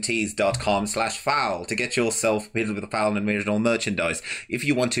prowrestlingtees.com/foul to get yourself fitted with the Foul and original merchandise. If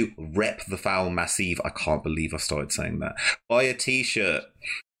you want to rep the Foul Massive, I can't believe I started saying that. Buy a t-shirt.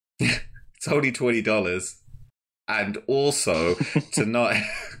 It's only $20. And also tonight,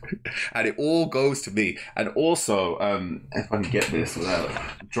 and it all goes to me. And also, if I can get this without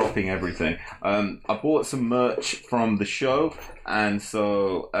dropping everything, I bought some merch from the show. And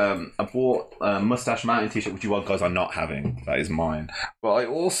so I bought a Mustache Mountain t-shirt, which you guys are not having. That is mine. But I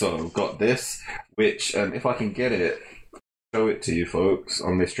also got this, which, if I can get it, show it to you folks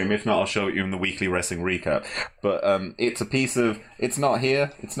on this stream. If not, I'll show it you in the weekly wrestling recap. But it's a piece of... It's not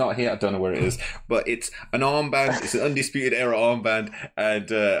here. I don't know where it is. But it's an armband. It's an Undisputed Era armband.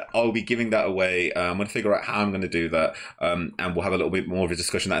 And I'll be giving that away. I'm going to figure out how I'm going to do that. And we'll have a little bit more of a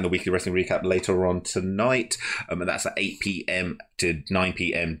discussion on that in the weekly wrestling recap later on tonight. And that's at 8 p.m. to 9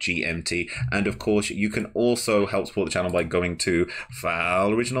 p.m. GMT. And of course, you can also help support the channel by going to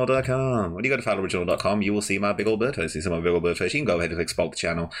fouloriginal.com. When you go to fouloriginal.com, you will see my big old bird face. You see my big old bird face. You can go ahead and click support the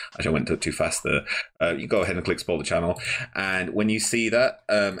channel. Actually, I went too fast there. You go ahead and click support the channel. And when you see that,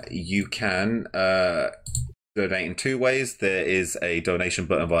 you can donate in two ways. There is a donation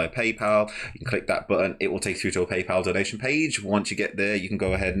button via PayPal. You can click that button. It will take you to a PayPal donation page. Once you get there, you can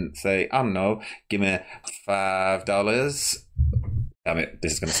go ahead and say, I don't know, give me $5. Damn it,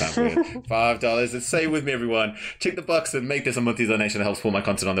 this is going to sound weird. $5. And say with me, everyone. Check the box and make this a monthly donation to help support my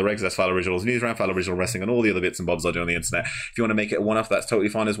content on the regs. That's Foul Originals news around Foul Original Wrestling and all the other bits and bobs I do on the internet. If you want to make it a one-off, that's totally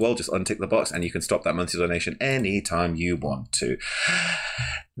fine as well. Just untick the box and you can stop that monthly donation anytime you want to.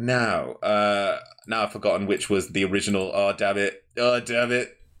 Now I've forgotten which was the original. Oh, damn it. Oh,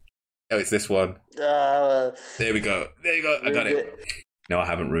 it's this one. There we go. There you go. I got it. No, I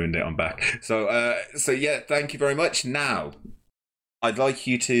haven't ruined it. I'm back. So yeah, thank you very much. Now, I'd like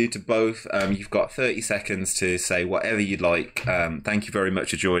you to both, you've got 30 seconds to say whatever you'd like. Thank you very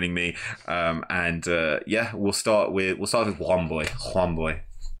much for joining me. Yeah, we'll start with Juan Boy.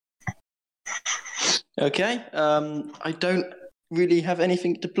 Okay. I don't really have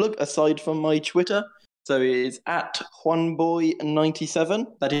anything to plug aside from my Twitter. So it is at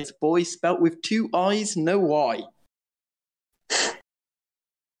JuanBoy97. That is boy spelt with 2 I's, no Y.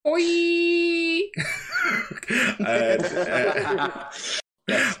 Oi!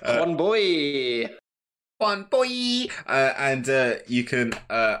 One boy. And you can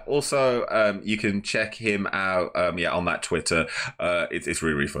also you can check him out on that Twitter. It's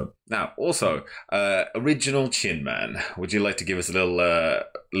really fun. Now also Original Chin Man, would you like to give us a little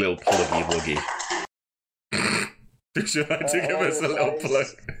pluggy wuggy? Would you like to give us a little plug?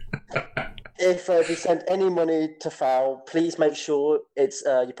 If you send any money to Foul, please make sure it's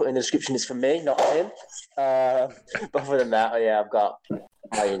you put in the description it's from me, not him. But other than that, I've got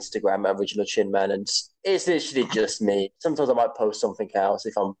my Instagram, Original Chin Man, and it's literally just me. Sometimes I might post something else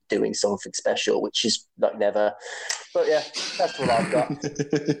if I'm doing something special, which is like never. But yeah, that's what I've got.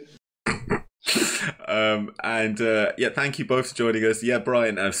 Thank you both for joining us. Yeah,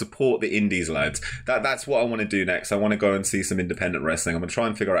 Brian, support the indies, lads. That's what I want to do next. I want to go and see some independent wrestling. I'm going to try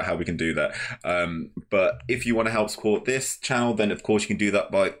and figure out how we can do that. But if you want to help support this channel, then of course you can do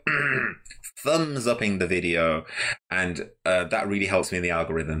that by thumbs upping the video, and that really helps me in the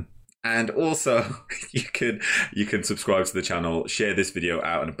algorithm. And also, you can subscribe to the channel, share this video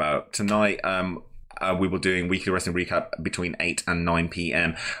out and about. Tonight, we were doing weekly wrestling recap between 8 and 9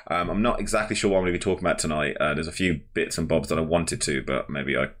 p.m. I'm not exactly sure what I'm going to be talking about tonight. There's a few bits and bobs that I wanted to, but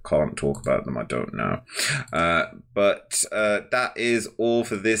maybe I can't talk about them. I don't know. But that is all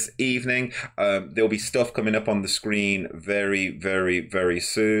for this evening. There'll be stuff coming up on the screen very, very, very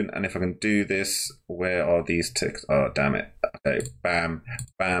soon. And if I can do this, where are these ticks? Oh, damn it. Okay, bam,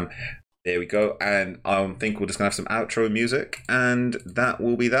 bam. There we go, and I think we're just going to have some outro music, and that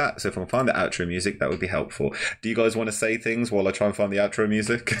will be that. So if I can find the outro music, that would be helpful. Do you guys want to say things while I try and find the outro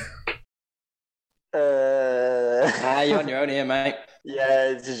music? You're on your own here, mate.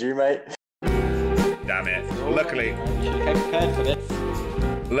 Yeah, this is you, mate. Damn it. Luckily, prepared for this.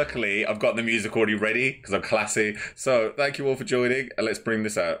 Luckily, I've got the music already ready, because I'm classy. So thank you all for joining, and let's bring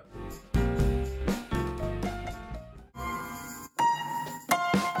this out.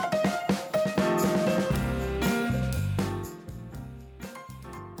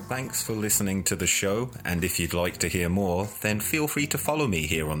 Thanks for listening to the show, and if you'd like to hear more, then feel free to follow me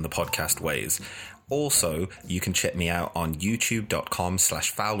here on the Podcast Ways. Also, you can check me out on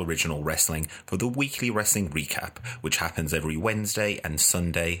youtube.com/fouloriginalwrestling for the weekly wrestling recap, which happens every Wednesday and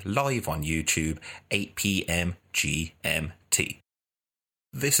Sunday live on YouTube, 8 p.m. GMT.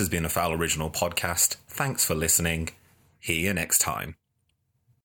 This has been a Foul Original podcast. Thanks for listening. See you next time.